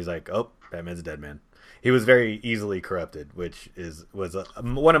mom," he's like, "Oh, Batman's a dead man." He was very easily corrupted, which was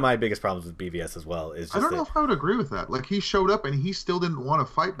one of my biggest problems with BVS as well. Is just I don't know if I would agree with that. Like, he showed up and he still didn't want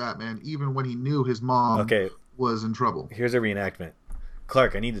to fight Batman, even when he knew his mom was in trouble. Here's a reenactment.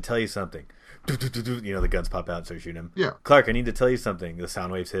 Clark, I need to tell you something. The guns pop out and start shooting him. Yeah. Clark, I need to tell you something. The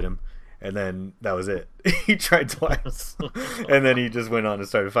sound waves hit him, and then that was it. He tried twice, and then he just went on and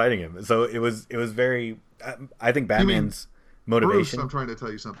started fighting him. So it was very. I think Batman's motivation. Bruce, I'm trying to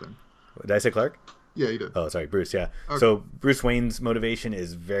tell you something. Did I say Clark? Yeah, you did. Oh, sorry, Bruce. Yeah. Okay. So Bruce Wayne's motivation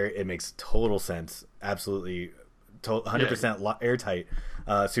is it makes total sense. Absolutely, 100% airtight.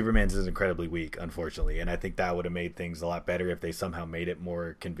 Superman's is incredibly weak, unfortunately, and I think that would have made things a lot better if they somehow made it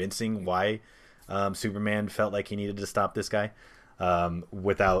more convincing why Superman felt like he needed to stop this guy,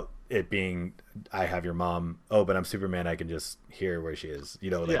 without it being, I have your mom, oh, but I'm Superman, I can just hear where she is.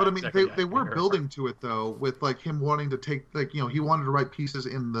 But I mean, they were building to it though, with like him wanting to take, like, he wanted to write pieces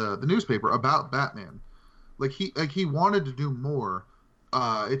in the newspaper about Batman. Like he wanted to do more.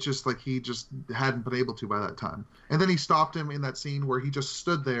 It's just like he just hadn't been able to by that time. And then he stopped him in that scene where he just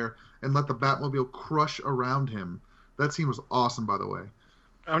stood there and let the Batmobile crush around him. That scene was awesome, by the way.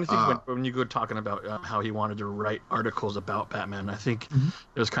 I don't think when you go talking about how he wanted to write articles about Batman, I think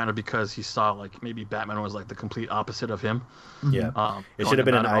it was kind of because he saw like maybe Batman was like the complete opposite of him. Yeah, it should have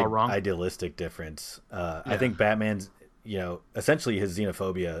been an idealistic difference. I think Batman's, essentially his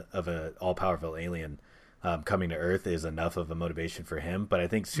xenophobia of an all-powerful alien coming to Earth is enough of a motivation for him. But I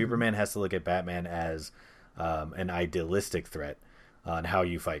think Superman has to look at Batman as an idealistic threat on how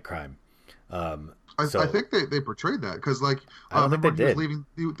you fight crime. I think they portrayed that because, like, I don't think they did.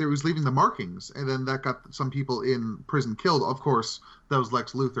 He was leaving the markings, and then that got some people in prison killed. Of course, that was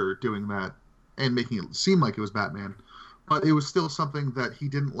Lex Luthor doing that and making it seem like it was Batman, but it was still something that he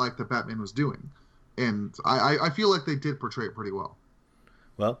didn't like that Batman was doing, and I feel like they did portray it pretty well.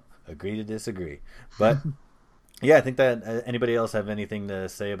 Well, agree to disagree. But yeah, I think that anybody else have anything to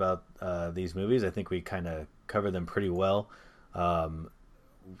say about these movies? I think we kind of covered them pretty well. We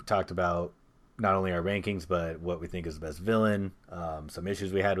talked about not only our rankings, but what we think is the best villain, some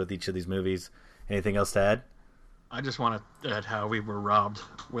issues we had with each of these movies. Anything else to add? I just want to add how we were robbed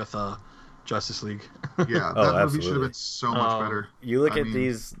with Justice League. Yeah, that movie absolutely. should have been so much better. You look at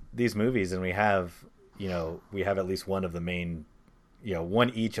these movies, and we have at least one of the main, one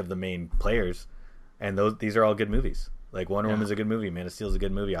each of the main players, and these are all good movies. Like Wonder Woman's a good movie, Man of Steel's a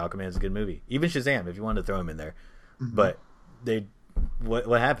good movie, Aquaman's a good movie, even Shazam if you wanted to throw him in there. Mm-hmm. But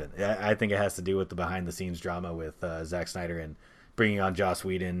what happened? I think it has to do with the behind the scenes drama with Zack Snyder and bringing on Joss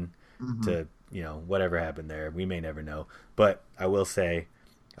Whedon to whatever happened there. We may never know, but I will say,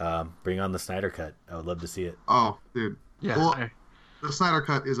 bring on the Snyder Cut. I would love to see it. Oh, dude. Yeah. Well, the Snyder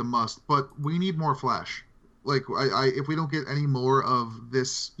Cut is a must, but we need more Flash. Like, if we don't get any more of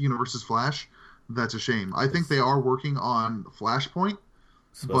this universe's Flash, that's a shame. I think they are working on Flashpoint,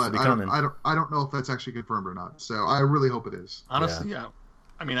 but I don't know if that's actually confirmed or not. So I really hope it is. Honestly, yeah.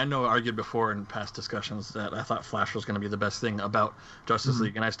 I mean, I know I argued before in past discussions that I thought Flash was going to be the best thing about Justice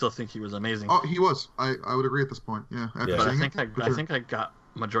League, and I still think he was amazing. Oh, he was. I would agree at this point. Yeah. But I think I got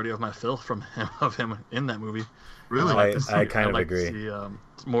majority of my fill from him in that movie. Really? I kind of agree. To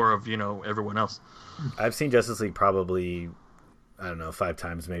see, more of everyone else. I've seen Justice League probably, I don't know, 5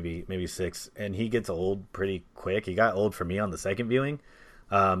 times, maybe 6, and he gets old pretty quick. He got old for me on the second viewing.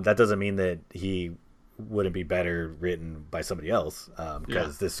 That doesn't mean that he wouldn't be better written by somebody else,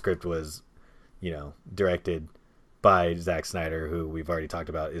 because this script was, directed by Zack Snyder, who we've already talked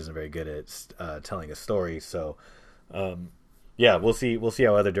about isn't very good at telling a story. So, we'll see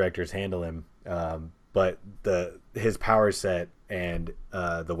how other directors handle him. But his power set and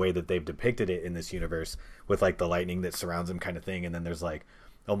the way that they've depicted it in this universe with like the lightning that surrounds him kind of thing, and then there's like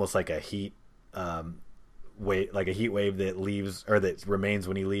almost like a heat wave that leaves or that remains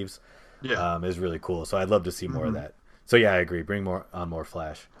when he leaves, is really cool. So I'd love to see more of that. So yeah, I agree. Bring more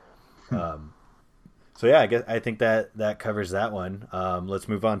Flash. So yeah, I think that covers that one. Let's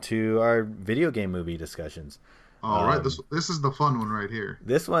move on to our video game movie discussions. All right, this is the fun one right here.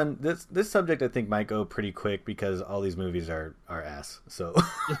 This subject I think might go pretty quick because all these movies are ass. So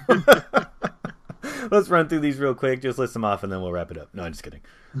let's run through these real quick. Just list them off and then we'll wrap it up. No, I'm just kidding.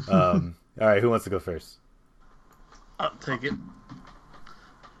 All right, who wants to go first? I'll take it.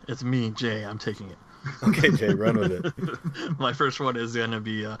 It's me, Jay. I'm taking it. Okay, Jay, run with it. My first one is going to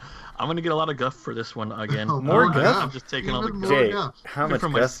be, I'm going to get a lot of guff for this one again. More guff? I'm just taking all the guff. Jay, how much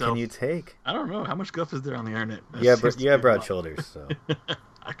guff can you take? I don't know. How much guff is there on the internet? Yeah, but you have broad shoulders, so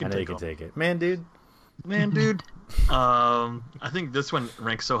I know you can take it. Man, dude. I think this one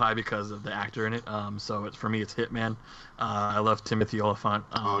ranks so high because of the actor in it. So for me, it's Hitman. I love Timothy Olyphant.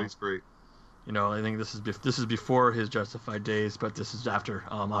 He's great. I think this is before his Justified days, but this is after,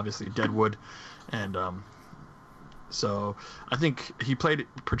 obviously, Deadwood, and so I think he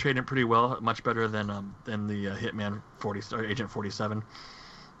portrayed it pretty well, much better than the Hitman Agent 47.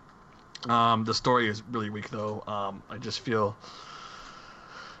 The story is really weak, though. I just feel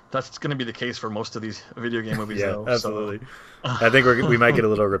that's going to be the case for most of these video game movies. Yeah, though, absolutely. I think we might get a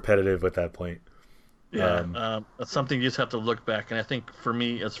little repetitive with that point. Yeah, that's something you just have to look back. And I think for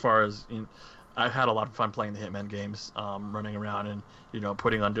me, as far as I've had a lot of fun playing the Hitman games, running around and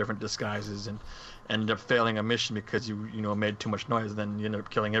putting on different disguises and end up failing a mission because you made too much noise. Then you end up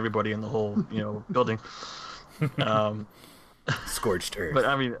killing everybody in the whole building. Scorched earth. But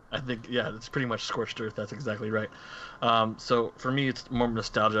I mean, I think it's pretty much scorched earth. That's exactly right. So for me, it's more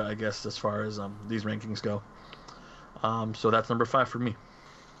nostalgia, I guess, as far as these rankings go. So that's number 5 for me.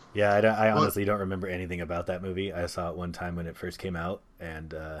 Yeah, I honestly don't remember anything about that movie. I saw it one time when it first came out,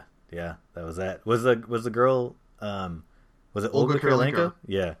 and that was that. Was the girl? Was it Olga Kurylenko?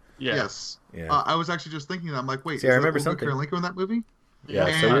 Yeah. Yes. Yeah. I was actually just thinking that. I'm like, wait, see, I remember Olga something. Kurylenko in that movie?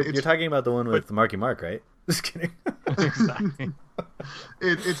 Yeah. So you're talking about the one with Marky Mark, right? Just kidding. Exactly.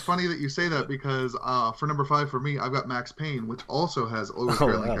 It's funny that you say that because for number 5 for me, I've got Max Payne, which also has Olga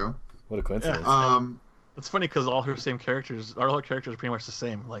Kurylenko. Wow. What a coincidence. Yeah. It's funny because all her characters are pretty much the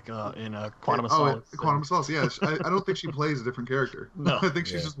same, like in Quantum of Solace. Quantum of Solace, yeah. I don't think she plays a different character. No. I think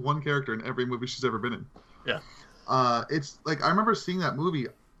she's just one character in every movie she's ever been in. Yeah. It's like I remember seeing that movie.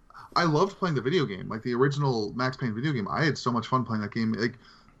 I loved playing the video game, like the original Max Payne video game. I had so much fun playing that game. Like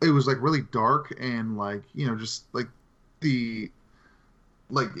it was like really dark and like just like he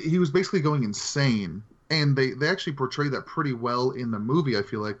was basically going insane, and they actually portrayed that pretty well in the movie. I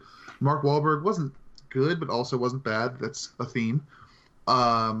feel like Mark Wahlberg wasn't good, but also wasn't bad. That's a theme.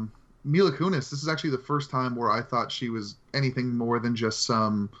 Mila Kunis, this is actually the first time where I thought she was anything more than just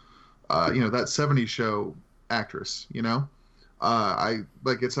some that '70s show actress.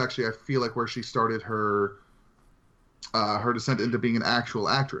 It's actually, I feel like, where she started her descent into being an actual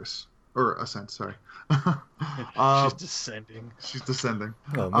actress, or ascent. Sorry. She's descending. She's descending.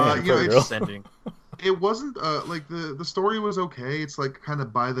 Oh man, it's Descending. It wasn't like the story was okay. It's like kind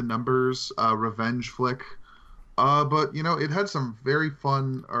of by the numbers revenge flick. But it had some very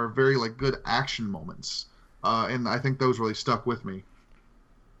fun or very like good action moments. And I think those really stuck with me.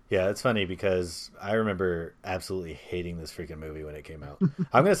 Yeah, it's funny because I remember absolutely hating this freaking movie when it came out.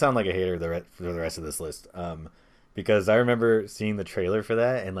 I'm gonna sound like a hater for the rest of this list, because I remember seeing the trailer for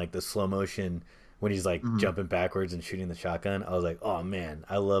that and like the slow motion when he's like jumping backwards and shooting the shotgun. I was like, oh man,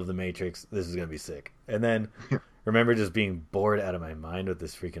 I love The Matrix. This is gonna be sick. And then remember just being bored out of my mind with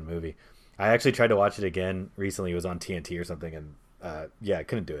this freaking movie. I actually tried to watch it again recently. It was on TNT or something, and I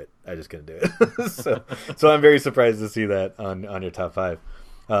couldn't do it. I just couldn't do it. so I'm very surprised to see that on your top 5.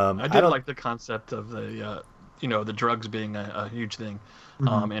 I did like the concept of the the drugs being a huge thing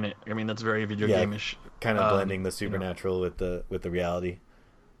in it. I mean, that's very video game-ish. Kind of blending the supernatural with the reality.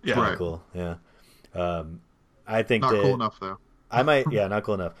 Yeah, right. Cool. Yeah. I think not cool enough though. I might, not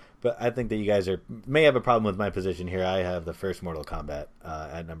cool enough. But I think that you guys may have a problem with my position here. I have the first Mortal Kombat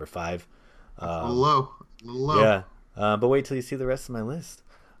at number 5. A little low. Yeah, but wait till you see the rest of my list.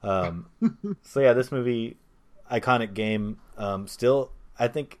 So yeah, this movie, iconic game. Still, I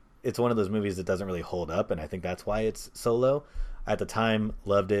think it's one of those movies that doesn't really hold up, and I think that's why it's so low. At the time,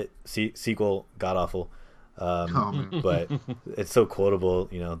 loved it. Sequel, god awful. But it's so quotable.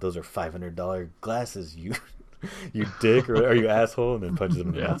 Those are $500 glasses. You dick, or are you asshole? And then punches him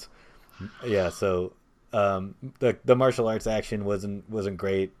in the nuts. Yeah. So the martial arts action wasn't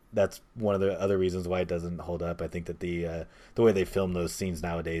great. That's one of the other reasons why it doesn't hold up. I think that the way they film those scenes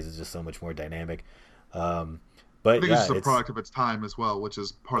nowadays is just so much more dynamic. But I think it's just a product of its time as well, which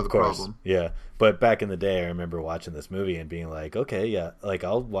is part of the problem. Yeah, but back in the day, I remember watching this movie and being like, okay, yeah, like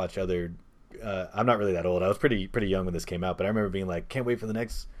I'll watch other. I'm not really that old. I was pretty young when this came out, but I remember being like, can't wait for the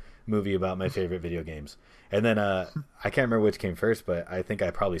next movie about my favorite video games. And then I can't remember which came first, but I think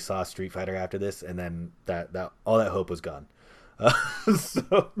I probably saw Street Fighter after this, and then that all that hope was gone.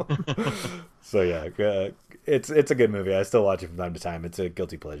 So yeah, it's a good movie. I still watch it from time to time. It's a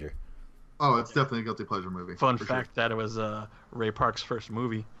guilty pleasure. Oh, it's definitely a guilty pleasure movie. Fun fact that it was Ray Park's first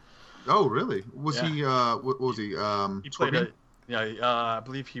movie. Oh, really? Was he? What was he? He played I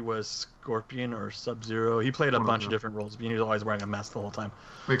believe he was Scorpion or Sub-Zero. He played a bunch of different roles. He was always wearing a mask the whole time.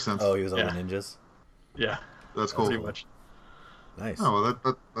 Makes sense. Oh, he was on the ninjas. Yeah, that's cool. Pretty much. Nice. Oh,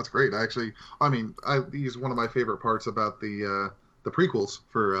 well, that's great. Actually, I mean, he's one of my favorite parts about the prequels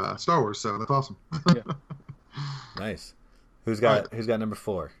for Star Wars. So that's awesome. Yeah. Nice. Who's got number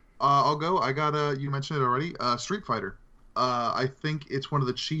 4? I'll go. I got you mentioned it already. Street Fighter. I think it's one of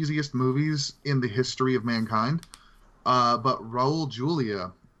the cheesiest movies in the history of mankind. But Raul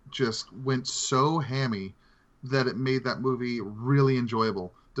Julia just went so hammy that it made that movie really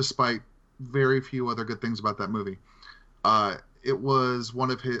enjoyable, despite very few other good things about that movie. It was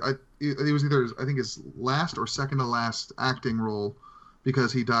one of his. It was either I think his last or second to last acting role,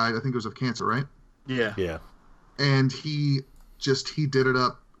 because he died. I think it was of cancer, right? Yeah. Yeah. And he did it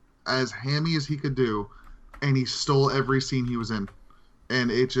up as hammy as he could do, and he stole every scene he was in,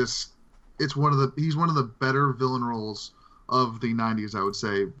 and he's one of the better villain roles of the 90s, I would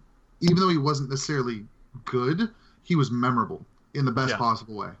say. Even though he wasn't necessarily good, he was memorable in the best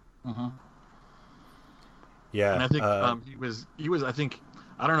possible way. Mm-hmm. Yeah, and I think he was. I think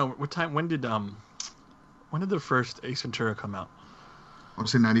I don't know what time. When did the first Ace Ventura come out? I would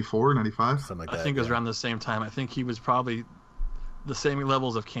say 94, 95. Something like that. I think it was around the same time. I think he was probably the same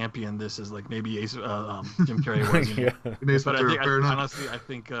levels of campy in this as like maybe Jim Carrey was. But honestly, I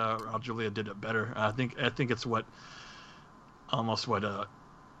think Raul Julia did it better. I think it's almost what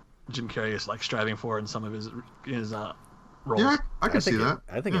Jim Carrey is like striving for in some of his roles. Yeah, I can see that.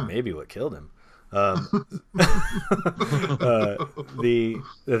 I think it may be what killed him. The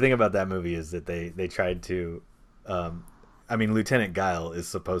thing about that movie is that they tried to. I mean, Lieutenant Guile is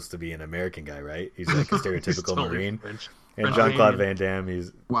supposed to be an American guy, right? He's like a stereotypical Marine. French. And Jean-Claude Van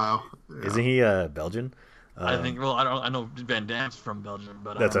Damme, wow. Yeah. Isn't he Belgian? I think. Well, I know Van Damme's from Belgium,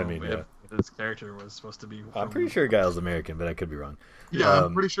 but that's I what I mean. If his character was supposed to be. I'm pretty sure Guile's American, but I could be wrong. Yeah,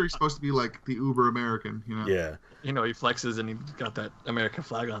 I'm pretty sure he's supposed to be like the uber American. Yeah. He flexes and he got that American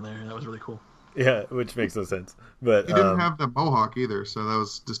flag on there. That was really cool. Yeah, which makes no sense. But he didn't have the mohawk either, so that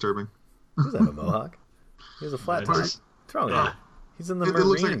was disturbing. He doesn't have a mohawk. He has a flat top. What's wrong with that? He's in the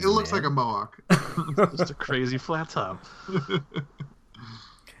Marines. It looks like a mohawk. Just a crazy flat top.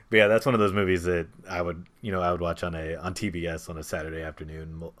 But yeah, that's one of those movies that I would watch on TBS on a Saturday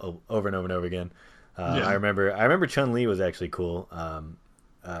afternoon over and over and over again. I remember Chun-Li was actually cool.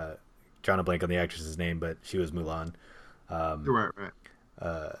 Trying to blank on the actress's name, but she was Mulan. Right.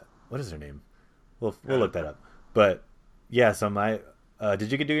 What is her name? We'll look that up. But yeah, so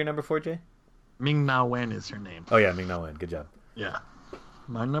did you do your number 4, Jay? Ming-Na Wen is her name. Oh yeah, Ming-Na Wen. Good job. Yeah.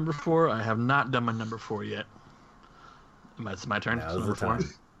 My number 4, I have not done my number 4 yet. It's my turn. Now's the time.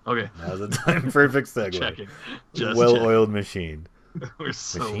 4? Okay. Now's the time. Perfect segue. Checking. Well-oiled machine. We're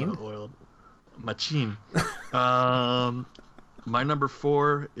so Machine? well-oiled. Machine. My number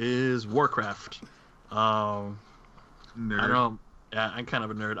 4 is Warcraft. Nerd. I don't know. Yeah, I'm kind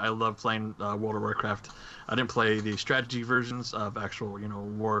of a nerd. I love playing World of Warcraft. I didn't play the strategy versions of actual,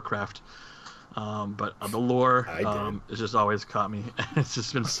 Warcraft. But the lore, it's just always caught me. It's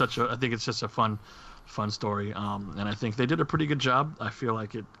just been I think it's just a fun story. And I think they did a pretty good job. I feel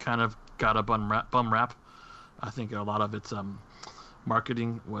like it kind of got a bum rap. I think a lot of its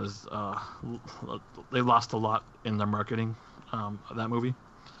marketing was, they lost a lot in their marketing of that movie.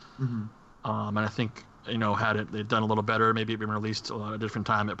 Mm-hmm. And I think, had they'd done a little better, maybe been released at a different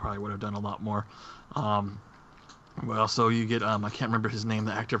time, it probably would have done a lot more. Well, so you get, I can't remember his name,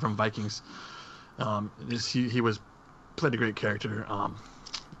 the actor from Vikings. He played a great character.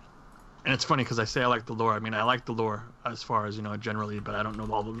 And it's funny because I say I like the lore. I mean, I like the lore as far as, generally, but I don't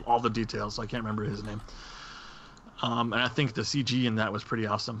know all the details, so I can't remember his name. And I think the CG in that was pretty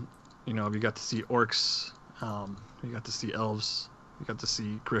awesome. You got to see orcs, you got to see elves, you got to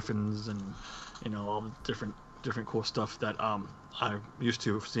see griffins, and all the different cool stuff that I'm used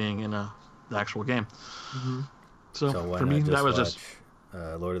to seeing in the actual game. Mm-hmm. So for me, that was just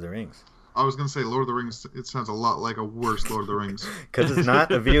Lord of the Rings. I was gonna say Lord of the Rings. It sounds a lot like a worse Lord of the Rings. Because it's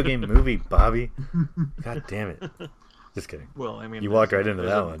not a video game movie, Bobby. God damn it! Just kidding. Well, I mean, you walked right into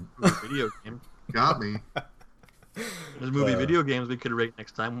that one. Video game. Got me. There's video games we could rate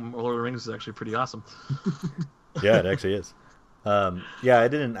next time. Lord of the Rings is actually pretty awesome. Yeah, it actually is. I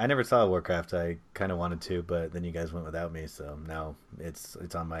never saw Warcraft. I kind of wanted to, but then you guys went without me, so now it's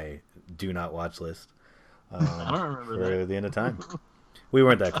on my do not watch list. I don't remember for that. the end of time. We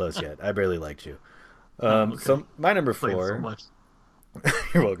weren't that close yet. I barely liked you. Okay. So my number Played 4. so much.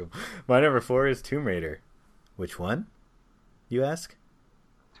 You're welcome. My number 4 is Tomb Raider. Which one? You ask?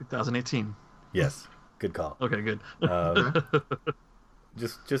 2018. Yes. Good call. Okay, good.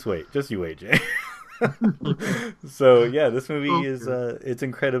 Just wait. Just you wait, Jay. So yeah, this movie is it's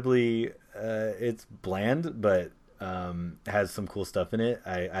incredibly it's bland, but has some cool stuff in it.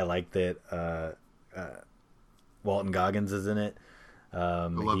 I like that Walton Goggins is in it. I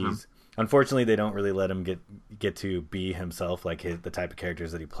love him. Unfortunately, they don't really let him get to be himself, like the type of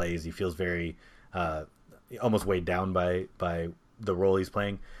characters that he plays. He feels very almost weighed down by the role he's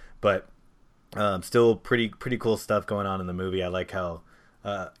playing, but still pretty cool stuff going on in the movie. I like how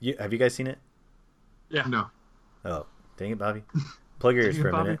have you guys seen it? Yeah. No. Oh, dang it, Bobby! Plug your ears for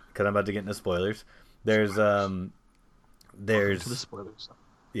a minute, because I'm about to get into spoilers. There's to the spoilers.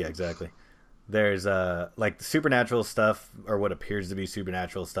 yeah, exactly. There's like the supernatural stuff, or what appears to be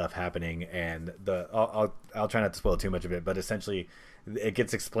supernatural stuff happening, and I'll try not to spoil too much of it, but essentially it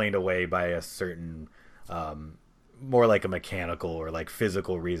gets explained away by a certain more like a mechanical or like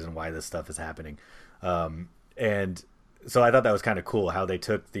physical reason why this stuff is happening. And so I thought that was kind of cool how they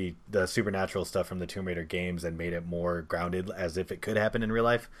took the supernatural stuff from the Tomb Raider games and made it more grounded as if it could happen in real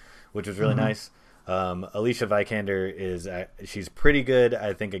life, which was really nice. Alicia Vikander she's pretty good.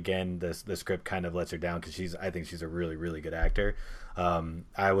 I think again the script kind of lets her down because I think she's a really, really good actor.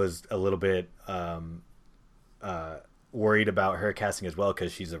 I was a little bit worried about her casting as well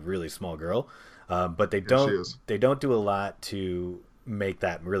because she's a really small girl, but they don't do a lot to make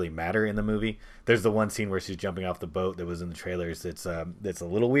that really matter in the movie. There's the one scene where she's jumping off the boat that was in the trailers. It's a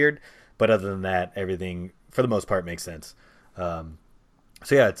little weird, but other than that, everything for the most part makes sense.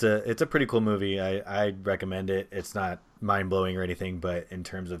 So yeah, it's a pretty cool movie. I recommend it. It's not mind blowing or anything, but in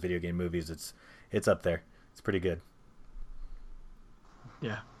terms of video game movies, it's up there. It's pretty good.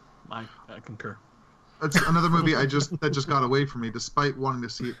 Yeah, I concur. It's another movie that just got away from me, despite wanting to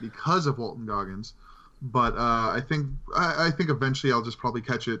see it because of Walton Goggins. But I think eventually I'll just probably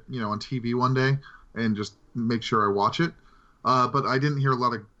catch it, on TV one day and just make sure I watch it. But I didn't hear a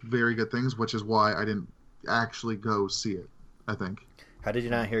lot of very good things, which is why I didn't actually go see it, I think. How did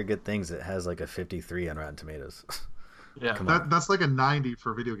you not hear good things? It has like a 53 on Rotten Tomatoes. Yeah, that's like a 90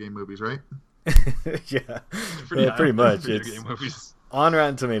 for video game movies, right? Yeah, pretty much. Video It's game movies. On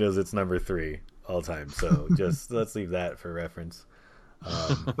Rotten Tomatoes, it's number 3 all time. So just let's leave that for reference.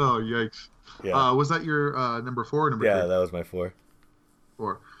 Oh yikes! Yeah. Was that your number 4 or number 3? Yeah, that was my 4.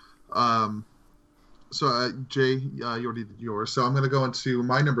 4. Jay, you already did yours. So I'm going to go into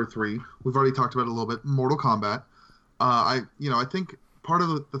my number 3. We've already talked about it a little bit. Mortal Kombat. I think part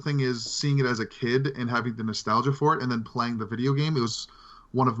of the thing is seeing it as a kid and having the nostalgia for it, and then playing the video game. It was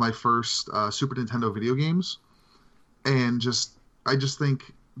one of my first Super Nintendo video games, and I just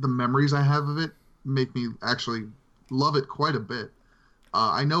think the memories I have of it make me actually love it quite a bit.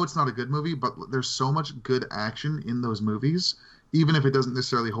 I know it's not a good movie, but there's so much good action in those movies. Even if it doesn't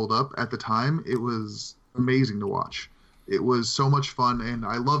necessarily hold up at the time, it was amazing to watch. It was so much fun, and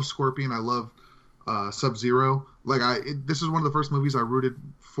I love Scorpion. I love Sub-Zero. This is one of the first movies I rooted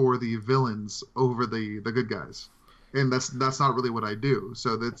for the villains over the good guys, and that's not really what I do.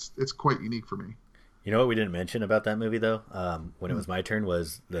 So it's quite unique for me. You know what we didn't mention about that movie though, when it was my turn,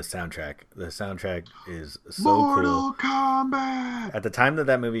 was the soundtrack. The soundtrack is so Mortal cool. Kombat! At the time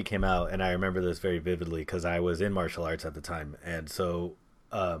that movie came out, and I remember this very vividly because I was in martial arts at the time, and so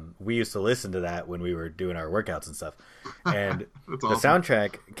we used to listen to that when we were doing our workouts and stuff. And the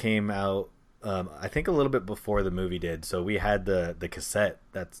soundtrack came out, I think a little bit before the movie did. So we had the cassette.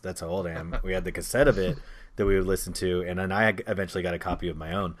 That's how old I am. We had the cassette of it that we would listen to, and then I eventually got a copy of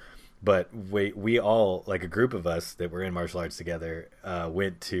my own. But we all, like a group of us that were in martial arts together,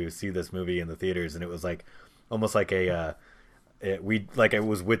 went to see this movie in the theaters, and it was like almost like it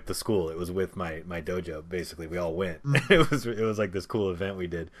was with the school. It was with my dojo. Basically, we all went. It was like this cool event we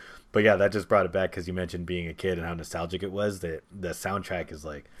did. But yeah, that just brought it back because you mentioned being a kid and how nostalgic it was. That the soundtrack is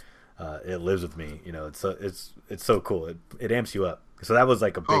like it lives with me. You know, it's so cool. It amps you up. So that was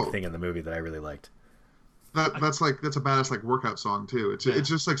like a big thing in the movie that I really liked. That's a badass like workout song too. It's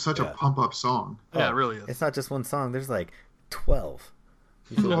just like such a pump up song. Yeah, it really is. It's not just one song. There's like 12.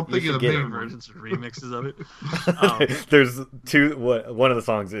 I'm thinking of different versions or remixes of it. There's two. One of the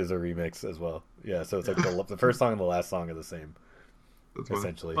songs is a remix as well. Yeah, so it's like the first song and the last song are the same. That's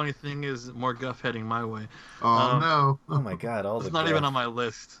essentially. Funny thing is, more guff heading my way. Oh no! Oh my god! It's not even on my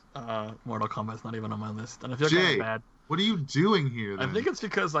list. Mortal Kombat's not even on my list, and I feel kind of bad. What are you doing here, then? I think it's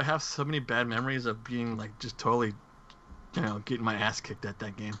because I have so many bad memories of being like just totally, getting my ass kicked at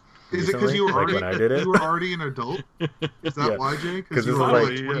that game. Is it because you were already an adult? Is that why, Jay? Because you were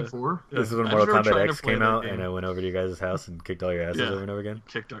like 24? Yeah. This is when Mortal Kombat X came out, and I went over to you guys' house and kicked all your asses over and over again.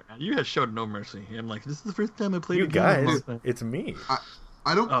 You guys showed no mercy. I'm like, this is the first time I played a game. You guys, it's me.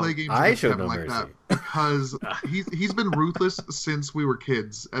 I don't play games against Kevin like that because he's been ruthless since we were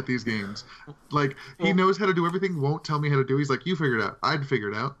kids at these games. Like, he knows how to do everything, won't tell me how to do. He's like, you figure it out. I'd figure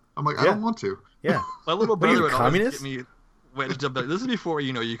it out. I'm like, I don't want to. Yeah. My little brother would always get me wedged up. This is before,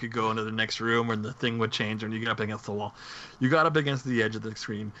 you could go into the next room and the thing would change and you get up against the wall. You got up against the edge of the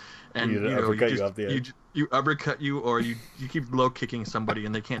screen and you uppercut you or you keep low kicking somebody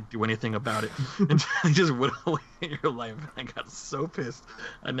and they can't do anything about it. And they just whittle away your life. I got so pissed.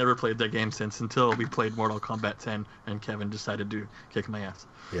 I never played that game since until we played Mortal Kombat 10 and Kevin decided to kick my ass.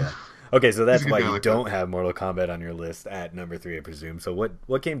 Yeah. Okay, so that's why you don't have Mortal Kombat on your list at number 3, I presume. So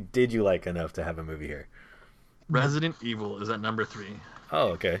what game did you like enough to have a movie here? Resident Evil is at number 3. Oh,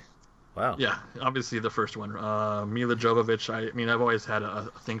 okay. Wow. Yeah, obviously the first one. Mila Jovovich. I've always had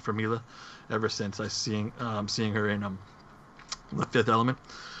a thing for Mila ever since seeing her in The Fifth Element.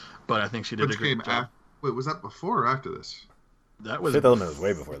 But I think she did a great job. Wait, was that before or after this? That was Fifth Element was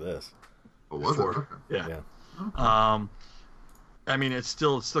way before this. Oh, was it? Okay. Yeah. Okay. It's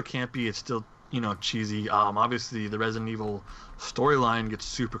still campy. It's still cheesy. Obviously the Resident Evil storyline gets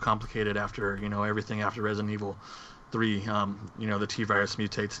super complicated after everything after Resident Evil 3. The T-virus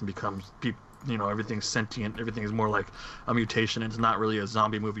mutates and becomes everything's sentient. Everything is more like a mutation. It's not really a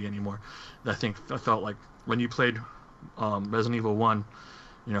zombie movie anymore. I felt like when you played Resident Evil 1,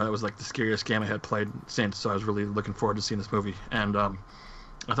 that was like the scariest game I had played since. So I was really looking forward to seeing this movie. And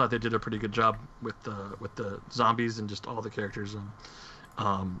I thought they did a pretty good job with the zombies and just all the characters.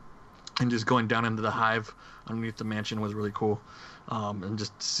 And just going down into the hive underneath the mansion was really cool. And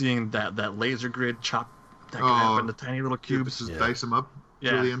just seeing that laser grid chop that guy up into tiny little cubes. Just dice them up,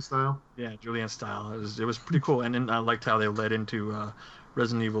 Julian style? Yeah, Julian style. It was pretty cool. And then I liked how they led into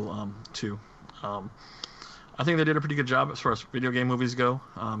Resident Evil 2. I think they did a pretty good job as far as video game movies go.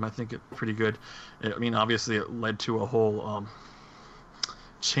 I think it's pretty good. Obviously it led to a whole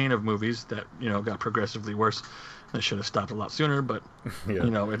chain of movies that, got progressively worse. They should have stopped a lot sooner, but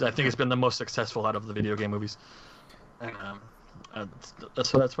I think it's been the most successful out of the video game movies, and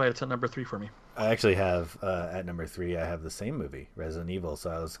that's why it's at number 3 for me. I actually have at number 3. I have the same movie, Resident Evil. So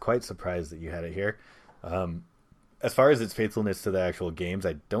I was quite surprised that you had it here. As far as its faithfulness to the actual games,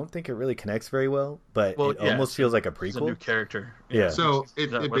 I don't think it really connects very well. But it almost feels like a prequel. It's a new character. Yeah. So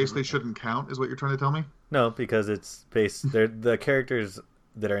it basically shouldn't count, is what you're trying to tell me? No, because it's based. The characters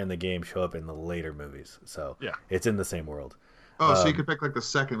that are in the game show up in the later movies. So Yeah. it's in the same world. Oh, so you could pick like the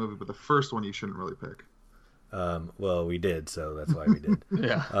second movie, but the first one you shouldn't really pick. Well, we did, so that's why we did.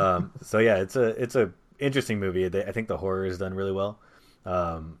 Yeah. So yeah, it's a interesting movie. I think the horror is done really well.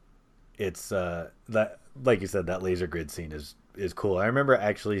 It's that, like you said, that laser grid scene is cool. I remember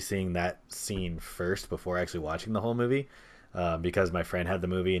actually seeing that scene first before actually watching the whole movie, because my friend had the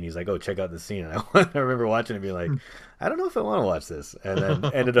movie and he's like, "Oh, check out this scene." And I remember watching it and being like, "I don't know if I want to watch this," and then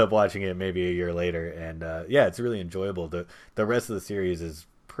ended up watching it maybe a year later. And yeah, it's really enjoyable. The rest of the series is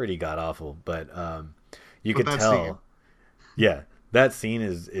pretty god awful, but you could tell. Scene. Yeah, that scene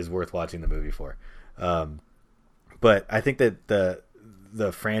is worth watching the movie for. But I think that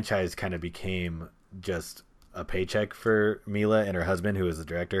the franchise kind of became just a paycheck for Mila and her husband, who is the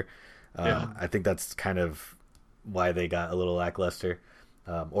director. I think that's kind of why they got a little lackluster,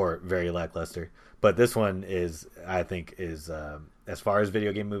 or very lackluster. But this one I think is as far as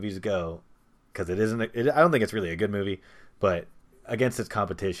video game movies go, because it isn't. I don't think it's really a good movie, but against its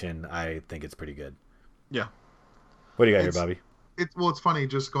competition, I think it's pretty good. Yeah. What do you got here, Bobby? It's funny,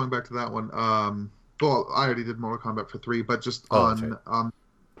 just going back to that one. Well, I already did Mortal Kombat for 3, but just that's right. on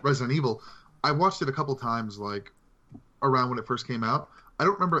Resident Evil, I watched it a couple times, like around when it first came out. I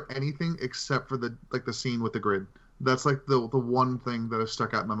don't remember anything except for the scene with the grid. That's like the one thing that has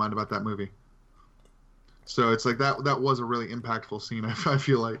stuck out in my mind about that movie. So it's like that was a really impactful scene. I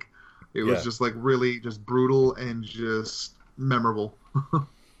feel like it was just like really just brutal and just memorable.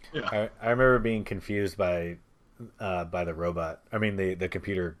 Yeah. I remember being confused by the robot. I mean the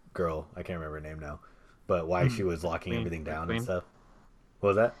computer girl. I can't remember her name now, but why she was locking everything down and stuff. What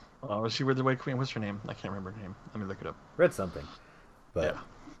was that? Was she the White Queen? What's her name? I can't remember her name. Let me look it up. Read something. But yeah.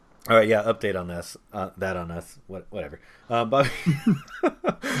 All right, yeah. Update on this. That on us. Whatever. Bobby,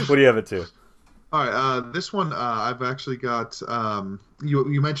 what do you have it to? All right. This one I've actually got.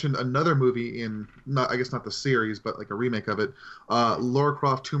 You mentioned another movie in not the series, but like a remake of it. Lara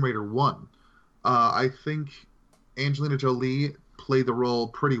Croft Tomb Raider 1. I think Angelina Jolie played the role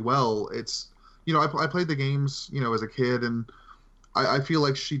pretty well. It's I played the games as a kid, and I feel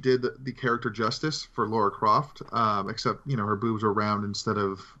like she did the character justice for Lara Croft, except her boobs were round instead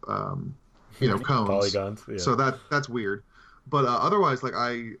of cones, polygons. Yeah. So that's weird. But otherwise, like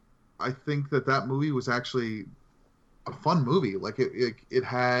I think that movie was actually a fun movie. Like it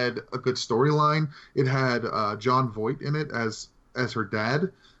had a good storyline. It had Jon Voight in it as her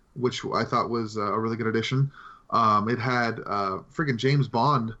dad, which I thought was a really good addition. It had friggin' James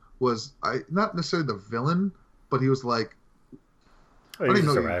Bond was not necessarily the villain, but he was like, I don't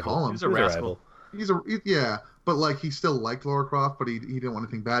even know what you call him. He's a rascal. But like he still liked Lara Croft, but he didn't want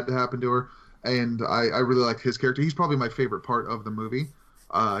anything bad to happen to her. And I really liked his character. He's probably my favorite part of the movie.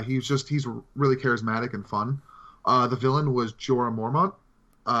 He's really charismatic and fun. The villain was Jorah Mormont,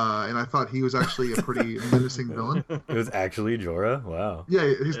 and I thought he was actually a pretty menacing villain. It was actually Jorah? Wow. Yeah,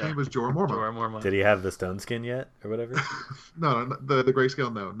 his name was Jorah Mormont. Jorah Mormont. Did he have the stone skin yet, or whatever? No, the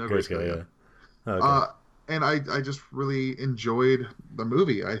grayscale, no grayscale. Yeah. Oh, okay. And I just really enjoyed the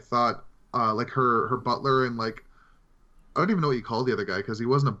movie. I thought like her butler, and like I don't even know what you called the other guy, because he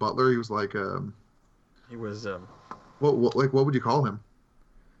wasn't a butler. He was like he was what would you call him?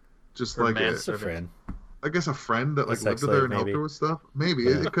 Just like a friend. I guess a friend that like lived with her and helped her with stuff. Maybe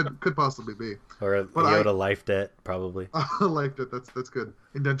it could possibly be. Or a Yoda life debt, probably. Life debt. That's good.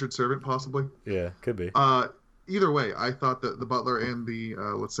 Indentured servant, possibly. Yeah, could be. Either way, I thought that the butler and the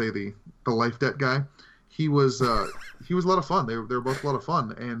let's say the life debt guy, he was a lot of fun. They were both a lot of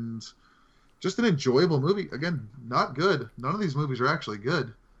fun, and just an enjoyable movie. Again, not good. None of these movies are actually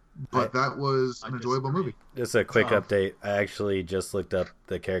good, but that was an enjoyable movie. Just a quick update. I actually just looked up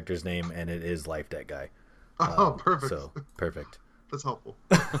the character's name, and it is Life Debt Guy. Oh, perfect. So perfect. That's helpful.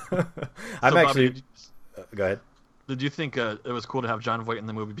 I'm actually. Bobby, go ahead. Did you think it was cool to have Jon Voight in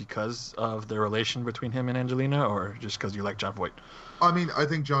the movie because of the relation between him and Angelina, or just because you like Jon Voight? I mean, I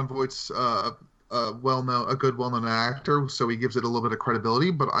think Jon Voight's a good well-known actor, so he gives it a little bit of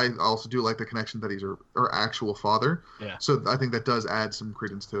credibility. But I also do like the connection that he's her actual father. Yeah. So I think that does add some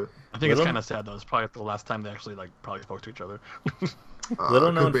credence to it. I think it's kind of sad though. It's probably the last time they actually probably spoke to each other.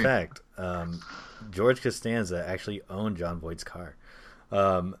 Little known fact: George Costanza actually owned Jon Voight's car.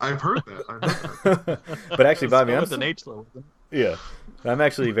 I've heard that. But actually, Bobby, I'm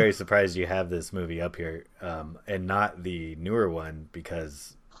actually very surprised you have this movie up here, and not the newer one,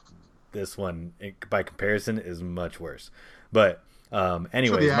 because this one, by comparison, is much worse. But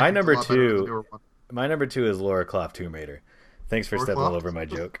anyways, my number two is Lara Croft Tomb Raider. Thanks for stepping all over my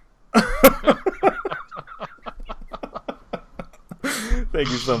joke. Thank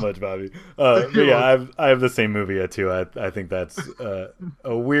you so much, Bobby. But yeah, I have the same movie too. I think that's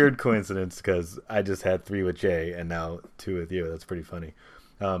a weird coincidence because I just had 3 with Jay and now 2 with you. That's pretty funny.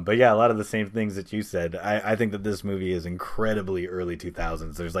 But yeah, a lot of the same things that you said. I think that this movie is incredibly early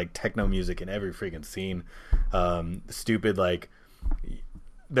 2000s. There's like techno music in every freaking scene. Stupid, like,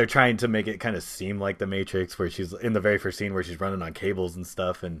 they're trying to make it kind of seem like The Matrix, where she's in the very first scene where she's running on cables and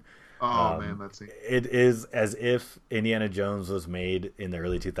stuff. And man, that's it is as if Indiana Jones was made in the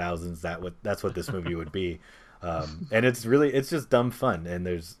early 2000s. That's what this movie would be. And it's just dumb fun. And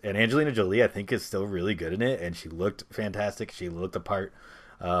Angelina Jolie, I think, is still really good in it, and she looked fantastic. She looked the part.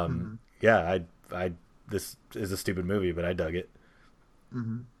 Yeah, this is a stupid movie, but I dug it.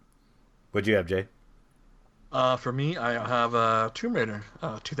 What'd you have, Jay? For me, I have Tomb Raider,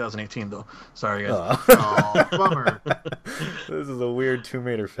 2018 though. Sorry, guys. Oh, bummer. This is a weird Tomb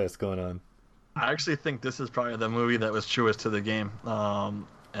Raider fest going on. I actually think this is probably the movie that was truest to the game, and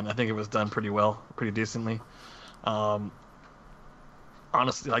I think it was done pretty well, pretty decently. Honestly,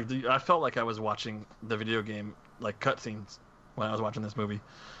 like I felt like I was watching the video game, like cutscenes, when I was watching this movie.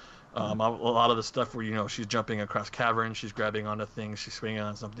 A lot of the stuff where she's jumping across caverns, she's grabbing onto things, she's swinging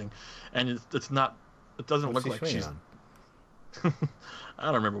on something, and it's not. It doesn't look like she's. I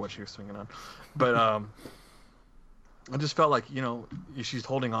don't remember what she was swinging on, but I just felt like she's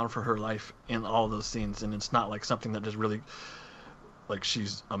holding on for her life in all those scenes, and it's not like something that just really like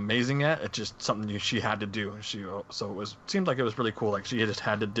she's amazing at. It's just something she had to do. So it seemed like it was really cool. Like she just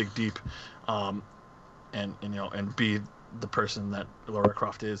had to dig deep, and be the person that Lara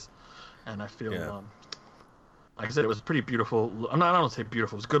Croft is, and I feel like I said, it was pretty beautiful. I don't want to say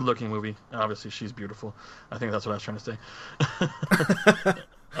beautiful. It was a good-looking movie. Obviously, she's beautiful. I think that's what I was trying to say.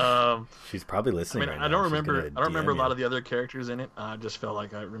 She's probably listening. I don't remember a lot of the other characters in it. I just felt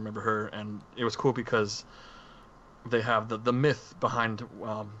like I remember her, and it was cool because they have the myth behind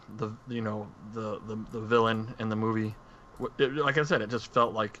the villain in the movie. Like I said, it just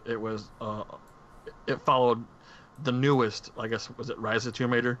felt like it was it followed the newest, I guess, was it Rise of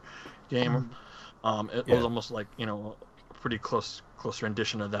Tomb Raider game. It was almost like a pretty close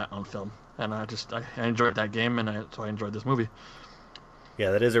rendition of that on film, and I enjoyed that game, and so I enjoyed this movie.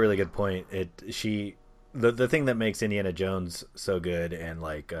 Yeah, that is a really good point. The thing that makes Indiana Jones so good and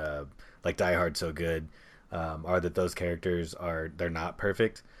like Die Hard so good are that those characters they're not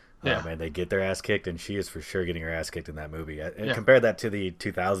perfect. And they get their ass kicked, and she is for sure getting her ass kicked in that movie. And compare that to the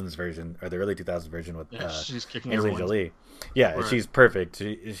 2000s version, or the early 2000s version with she's kicking Angelina Jolie. Yeah, right. She's perfect.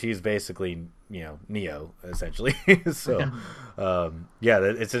 She's basically Neo essentially. So I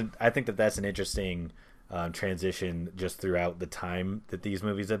think that's an interesting transition just throughout the time that these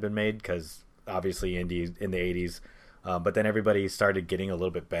movies have been made, because obviously in the 80s, but then everybody started getting a little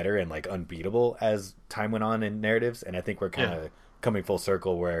bit better and like unbeatable as time went on in narratives, and I think we're kind of coming full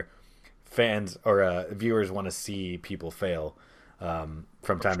circle where fans or viewers want to see people fail from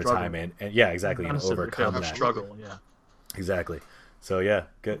time to time, and exactly, and overcome that struggle. Exactly. So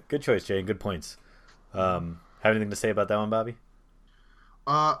good choice, Jay, and good points. Have anything to say about that one, Bobby?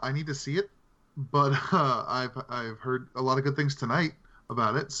 I need to see it, but I've heard a lot of good things tonight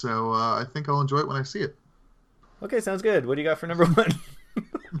about it, so I think I'll enjoy it when I see it. Okay, sounds good. What do you got for number 1?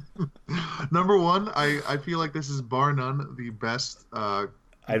 Number 1, I feel like this is bar none the best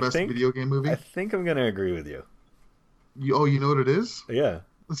video game movie. I think I'm gonna agree with you. You know what it is? Yeah.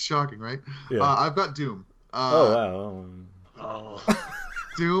 It's shocking, right? Yeah. I've got Doom. Oh wow. Oh.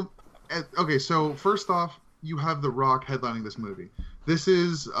 Doom. Okay, so first off, you have The Rock headlining this movie. This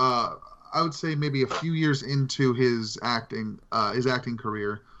is, I would say, maybe a few years into his acting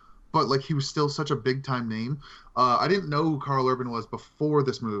career, but like he was still such a big time name. I didn't know who Karl Urban was before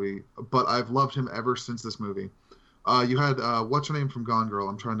this movie, but I've loved him ever since this movie. You had what's her name from Gone Girl?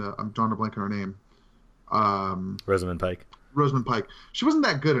 I'm drawing a blank on her name. Rosamund Pike. Rosamund Pike. She wasn't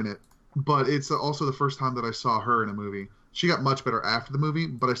that good in it, but it's also the first time that I saw her in a movie. She got much better after the movie,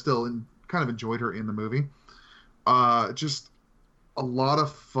 but I still kind of enjoyed her in the movie. Just a lot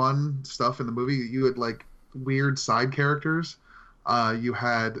of fun stuff in the movie. You had like weird side characters. You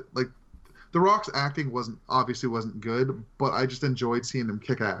had like The Rock's acting wasn't good, but I just enjoyed seeing him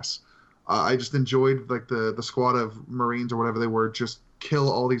kick ass. I just enjoyed like the squad of Marines or whatever they were just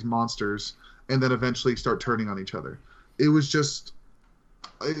kill all these monsters and then eventually start turning on each other. It was just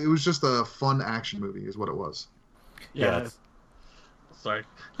a fun action movie, is what it was. Yeah. Sorry.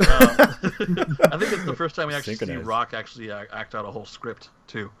 I think it's the first time we actually see Rock actually act out a whole script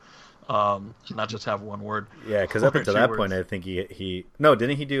too, not just have one word. Yeah, because up until that point, I think he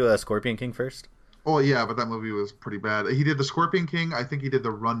didn't he do Scorpion King first? Oh yeah, but that movie was pretty bad. He did the Scorpion King. I think he did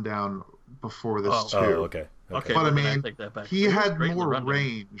the Rundown before this Oh, too. Oh, okay. okay, But I well, then I mean, take that back. he He was had great in the more rundown.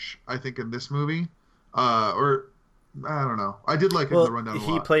 range, I think, in this movie. Or I don't know. I did like it in the Well, Rundown a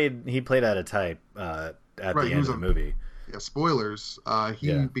he lot. played out of type at Right, the he end was of the a movie. yeah. Spoilers. He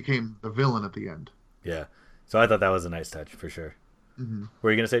Yeah. became the villain at the end. Yeah. So I thought that was a nice touch for sure. Hmm. What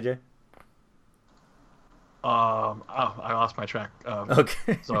were you gonna say, Jay? Oh, I lost my track.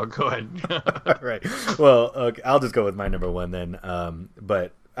 Okay. So go ahead. All right. Well, okay, I'll just go with my number one then.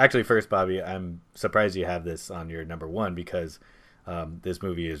 But actually, first, Bobby, I'm surprised you have this on your number one because this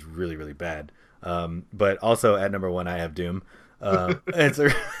movie is really, really bad. But also at number one, I have Doom. It's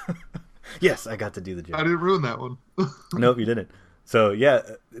a... Yes, I got to do the joke. I didn't ruin that one. Nope, you didn't. So yeah,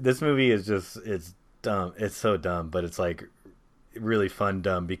 this movie is it's dumb. It's so dumb, but it's like really fun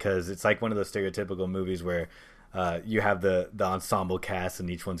dumb because it's like one of those stereotypical movies where you have the ensemble cast and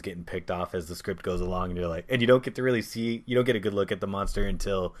each one's getting picked off as the script goes along, and you're like, and you don't get to really see, you don't get a good look at the monster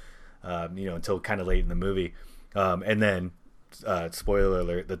until until kind of late in the movie, and then spoiler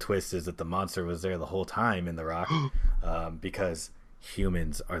alert, the twist is that the monster was there the whole time in The Rock, because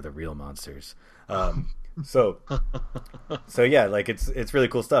humans are the real monsters. So yeah, like it's really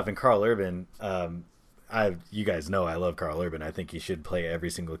cool stuff. And Carl Urban, you guys know I love Carl Urban. I think he should play every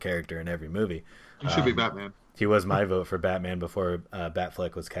single character in every movie. You should be Batman. He was my vote for Batman before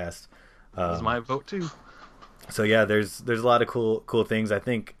Batfleck was cast. That was my vote too. So yeah, there's a lot of cool things. I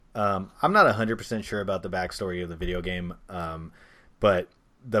think I'm not 100% sure about the backstory of the video game, but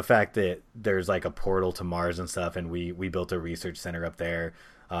the fact that there's like a portal to Mars and stuff, and we built a research center up there,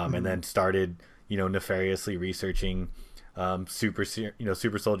 and then started nefariously researching super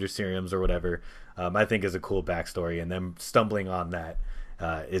soldier serums or whatever. I think is a cool backstory, and them stumbling on that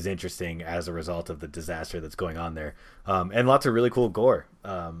is interesting as a result of the disaster that's going on there, and lots of really cool gore.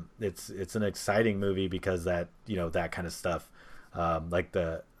 It's an exciting movie because that that kind of stuff, like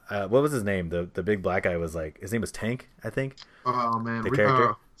the what was his name, the big black guy was like, his name was Tank, I think. Oh man, The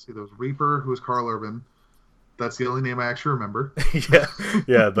character. see, there was Reaper, who was Carl Urban. That's the only name I actually remember.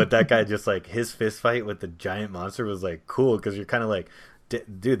 yeah, but that guy, just like his fist fight with the giant monster was like cool because you're kind of like,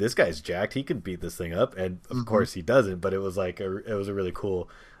 dude, this guy's jacked. He can beat this thing up, and of course he doesn't. But it was like it was a really cool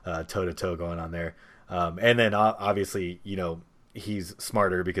toe to toe going on there. And then obviously he's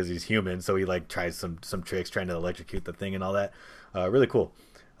smarter because he's human, so he like tries some tricks trying to electrocute the thing and all that. Really cool.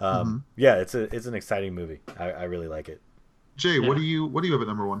 Yeah, it's an exciting movie. I really like it. Jay, Yeah. what do you have at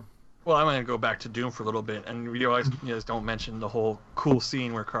number one? Well, I'm gonna go back to Doom for a little bit, and we always don't mention the whole cool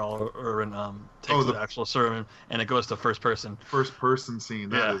scene where Carl Urban takes the actual sermon and it goes to first person. First person scene.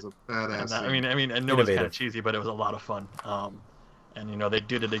 That Yeah. is a badass. And scene. I mean, I know it's kind Innovative. of cheesy, but it was a lot of fun. And they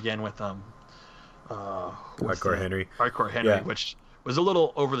did it again with Hardcore Henry. Hardcore Henry, Yeah. which was a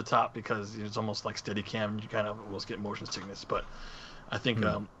little over the top because it's almost like Steadicam, and you kind of almost get motion sickness. But I think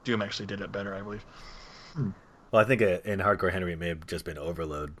Doom actually did it better, I believe. Well, I think in Hardcore Henry it may have just been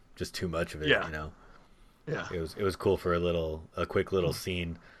overload, just too much of it. Yeah. Yeah. It was cool for a quick little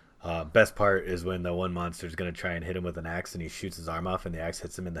scene. Best part is when the one monster is going to try and hit him with an axe, and he shoots his arm off, and the axe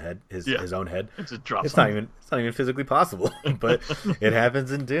hits him in the head, his own head. It just drops. It's not even physically possible, but it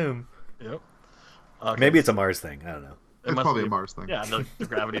happens in Doom. Yep. Okay. Maybe it's a Mars thing. I don't know. It's must probably be. a Mars thing. Yeah, the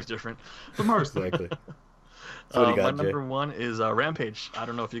gravity's different. The Mars thing. Exactly. So what do you got, my Jay? number one is Rampage. I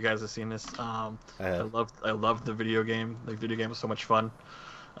don't know if you guys have seen this. I love the video game. The video game was so much fun.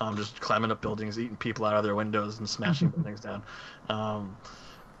 Just climbing up buildings, eating people out of their windows, and smashing buildings down.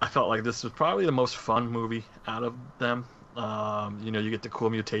 I felt like this was probably the most fun movie out of them. You get the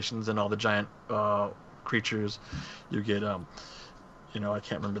cool mutations and all the giant creatures. You get I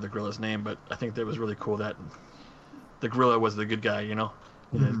can't remember the gorilla's name, but I think that was really cool that the gorilla was the good guy.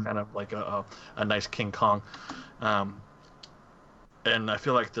 It's kind of like a nice King Kong. And I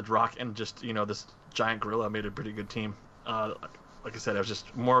feel like The Rock and just this giant gorilla made a pretty good team. Like I said, it was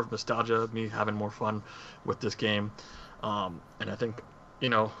just more of nostalgia, me having more fun with this game. And I think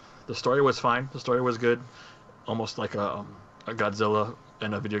the story was fine. The story was good, almost like a Godzilla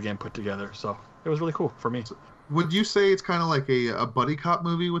and a video game put together. So it was really cool for me. Would you say it's kind of like a buddy cop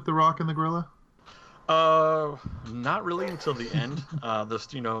movie with The Rock and the gorilla? Not really until the end.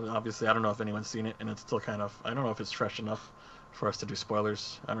 Obviously, I don't know if anyone's seen it, and it's still kind of, I don't know if it's fresh enough for us to do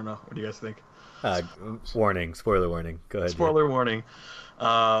spoilers. I don't know. What do you guys think? Spoiler warning. Go ahead. Spoiler warning.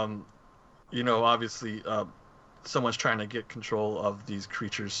 Obviously, someone's trying to get control of these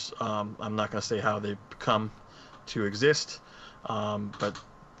creatures. I'm not going to say how they come to exist, but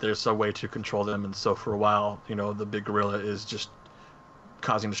there's a way to control them. And so for a while, the big gorilla is just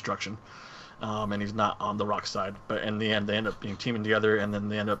causing destruction. and he's not on the Rock's side. But in the end, they end up being teaming together, and then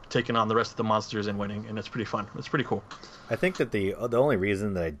they end up taking on the rest of the monsters and winning, and it's pretty fun. It's pretty cool. I think that the only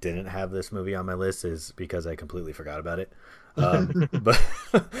reason that I didn't have this movie on my list is because I completely forgot about it. But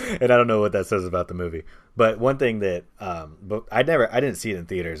and I don't know what that says about the movie. But one thing that but I didn't see it in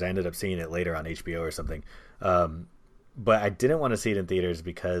theaters. I ended up seeing it later on HBO or something. But I didn't want to see it in theaters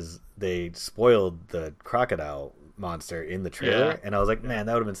because they spoiled the crocodile monster in the trailer, and I was like, man,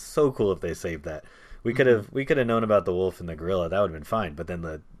 that would have been so cool if they saved that. We could have known about the wolf and the gorilla. That would have been fine. But then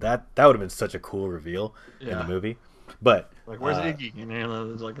that would have been such a cool reveal in the movie. But like, where's Iggy? And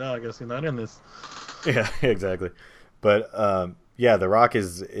it's like, oh, I guess he's not in this. Yeah, exactly. But yeah, The Rock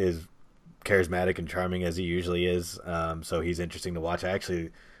is charismatic and charming as he usually is. So he's interesting to watch.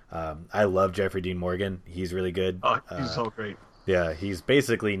 I love Jeffrey Dean Morgan. He's really good. Oh, he's so great. Yeah, he's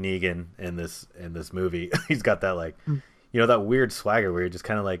basically Negan in this movie. He's got that that weird swagger where you're just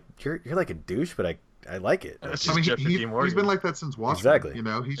kind of like you're like a douche, but I like it. He's been like that since Watchmen.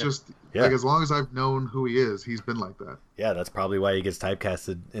 Exactly. He's just like, as long as I've known who he is, he's been like that. Yeah, that's probably why he gets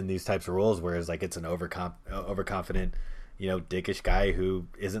typecasted in these types of roles, whereas like it's an overconfident, dickish guy who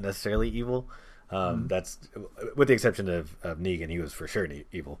isn't necessarily evil. That's with the exception of Negan, he was for sure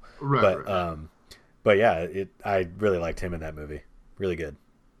evil. Right. But yeah, I really liked him in that movie. Really good.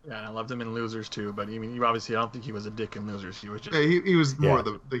 Yeah, and I loved him in Losers too. But I don't think he was a dick in Losers. He was just he was more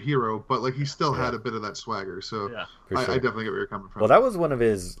the hero, but like he still had a bit of that swagger. So I definitely get where you're coming from. Well, that was one of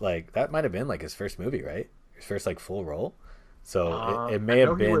his that might have been like his first movie, right? His first like full role. So it may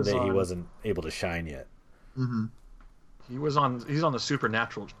have been that he wasn't able to shine yet. Mm-hmm. He's on the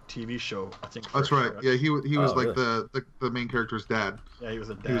Supernatural TV show, I think. That's right. Yeah, he was like really? the main character's dad. Yeah, he was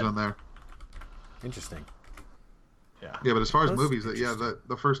a dad. He was on there. Interesting. Yeah, but as far as movies,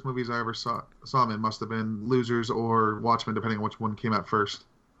 the first movies I ever saw him in must have been Losers or Watchmen, depending on which one came out first.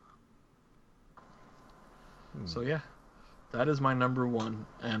 So yeah, that is my number one.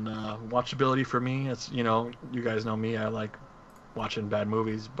 And watchability for me, it's you guys know me, I like watching bad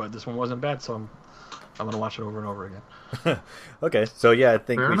movies, but this one wasn't bad, so I'm gonna watch it over and over again. Okay, so yeah, I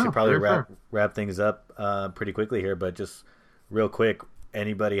think we should probably wrap things up pretty quickly here, but just real quick,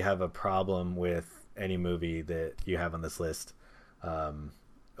 anybody have a problem with any movie that you have on this list,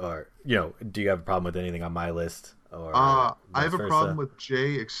 or do you have a problem with anything on my list? Or I have a problem with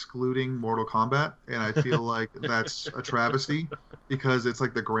Jay excluding Mortal Kombat, and I feel like that's a travesty because it's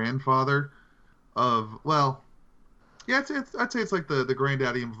like the grandfather of I'd say it's like the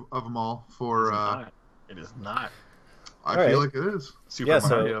granddaddy of them all. It is not. I feel like it is. Super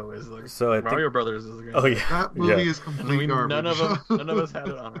Mario is like Mario Brothers is the granddaddy. Oh yeah, that movie is complete garbage. None of us had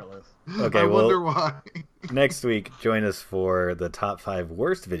it on our list. Okay, I wonder why. Next week, join us for the top 5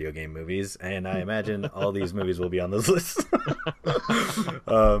 worst video game movies, and I imagine all these movies will be on this list.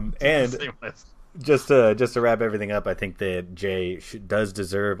 And just to wrap everything up, I think that Jay does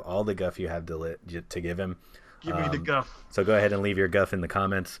deserve all the guff you have to give him. Give me the guff. So go ahead and leave your guff in the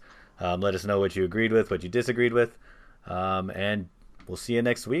comments. Let us know what you agreed with, what you disagreed with, and we'll see you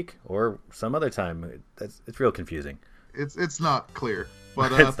next week or some other time. It's real confusing. It's not clear, but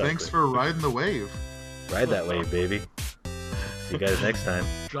thanks for riding the wave. Ride that wave, baby. See you guys next time.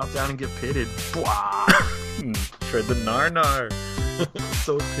 Drop down and get pitted. Tread the nar.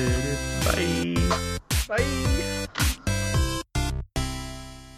 So pitted. Bye. Bye.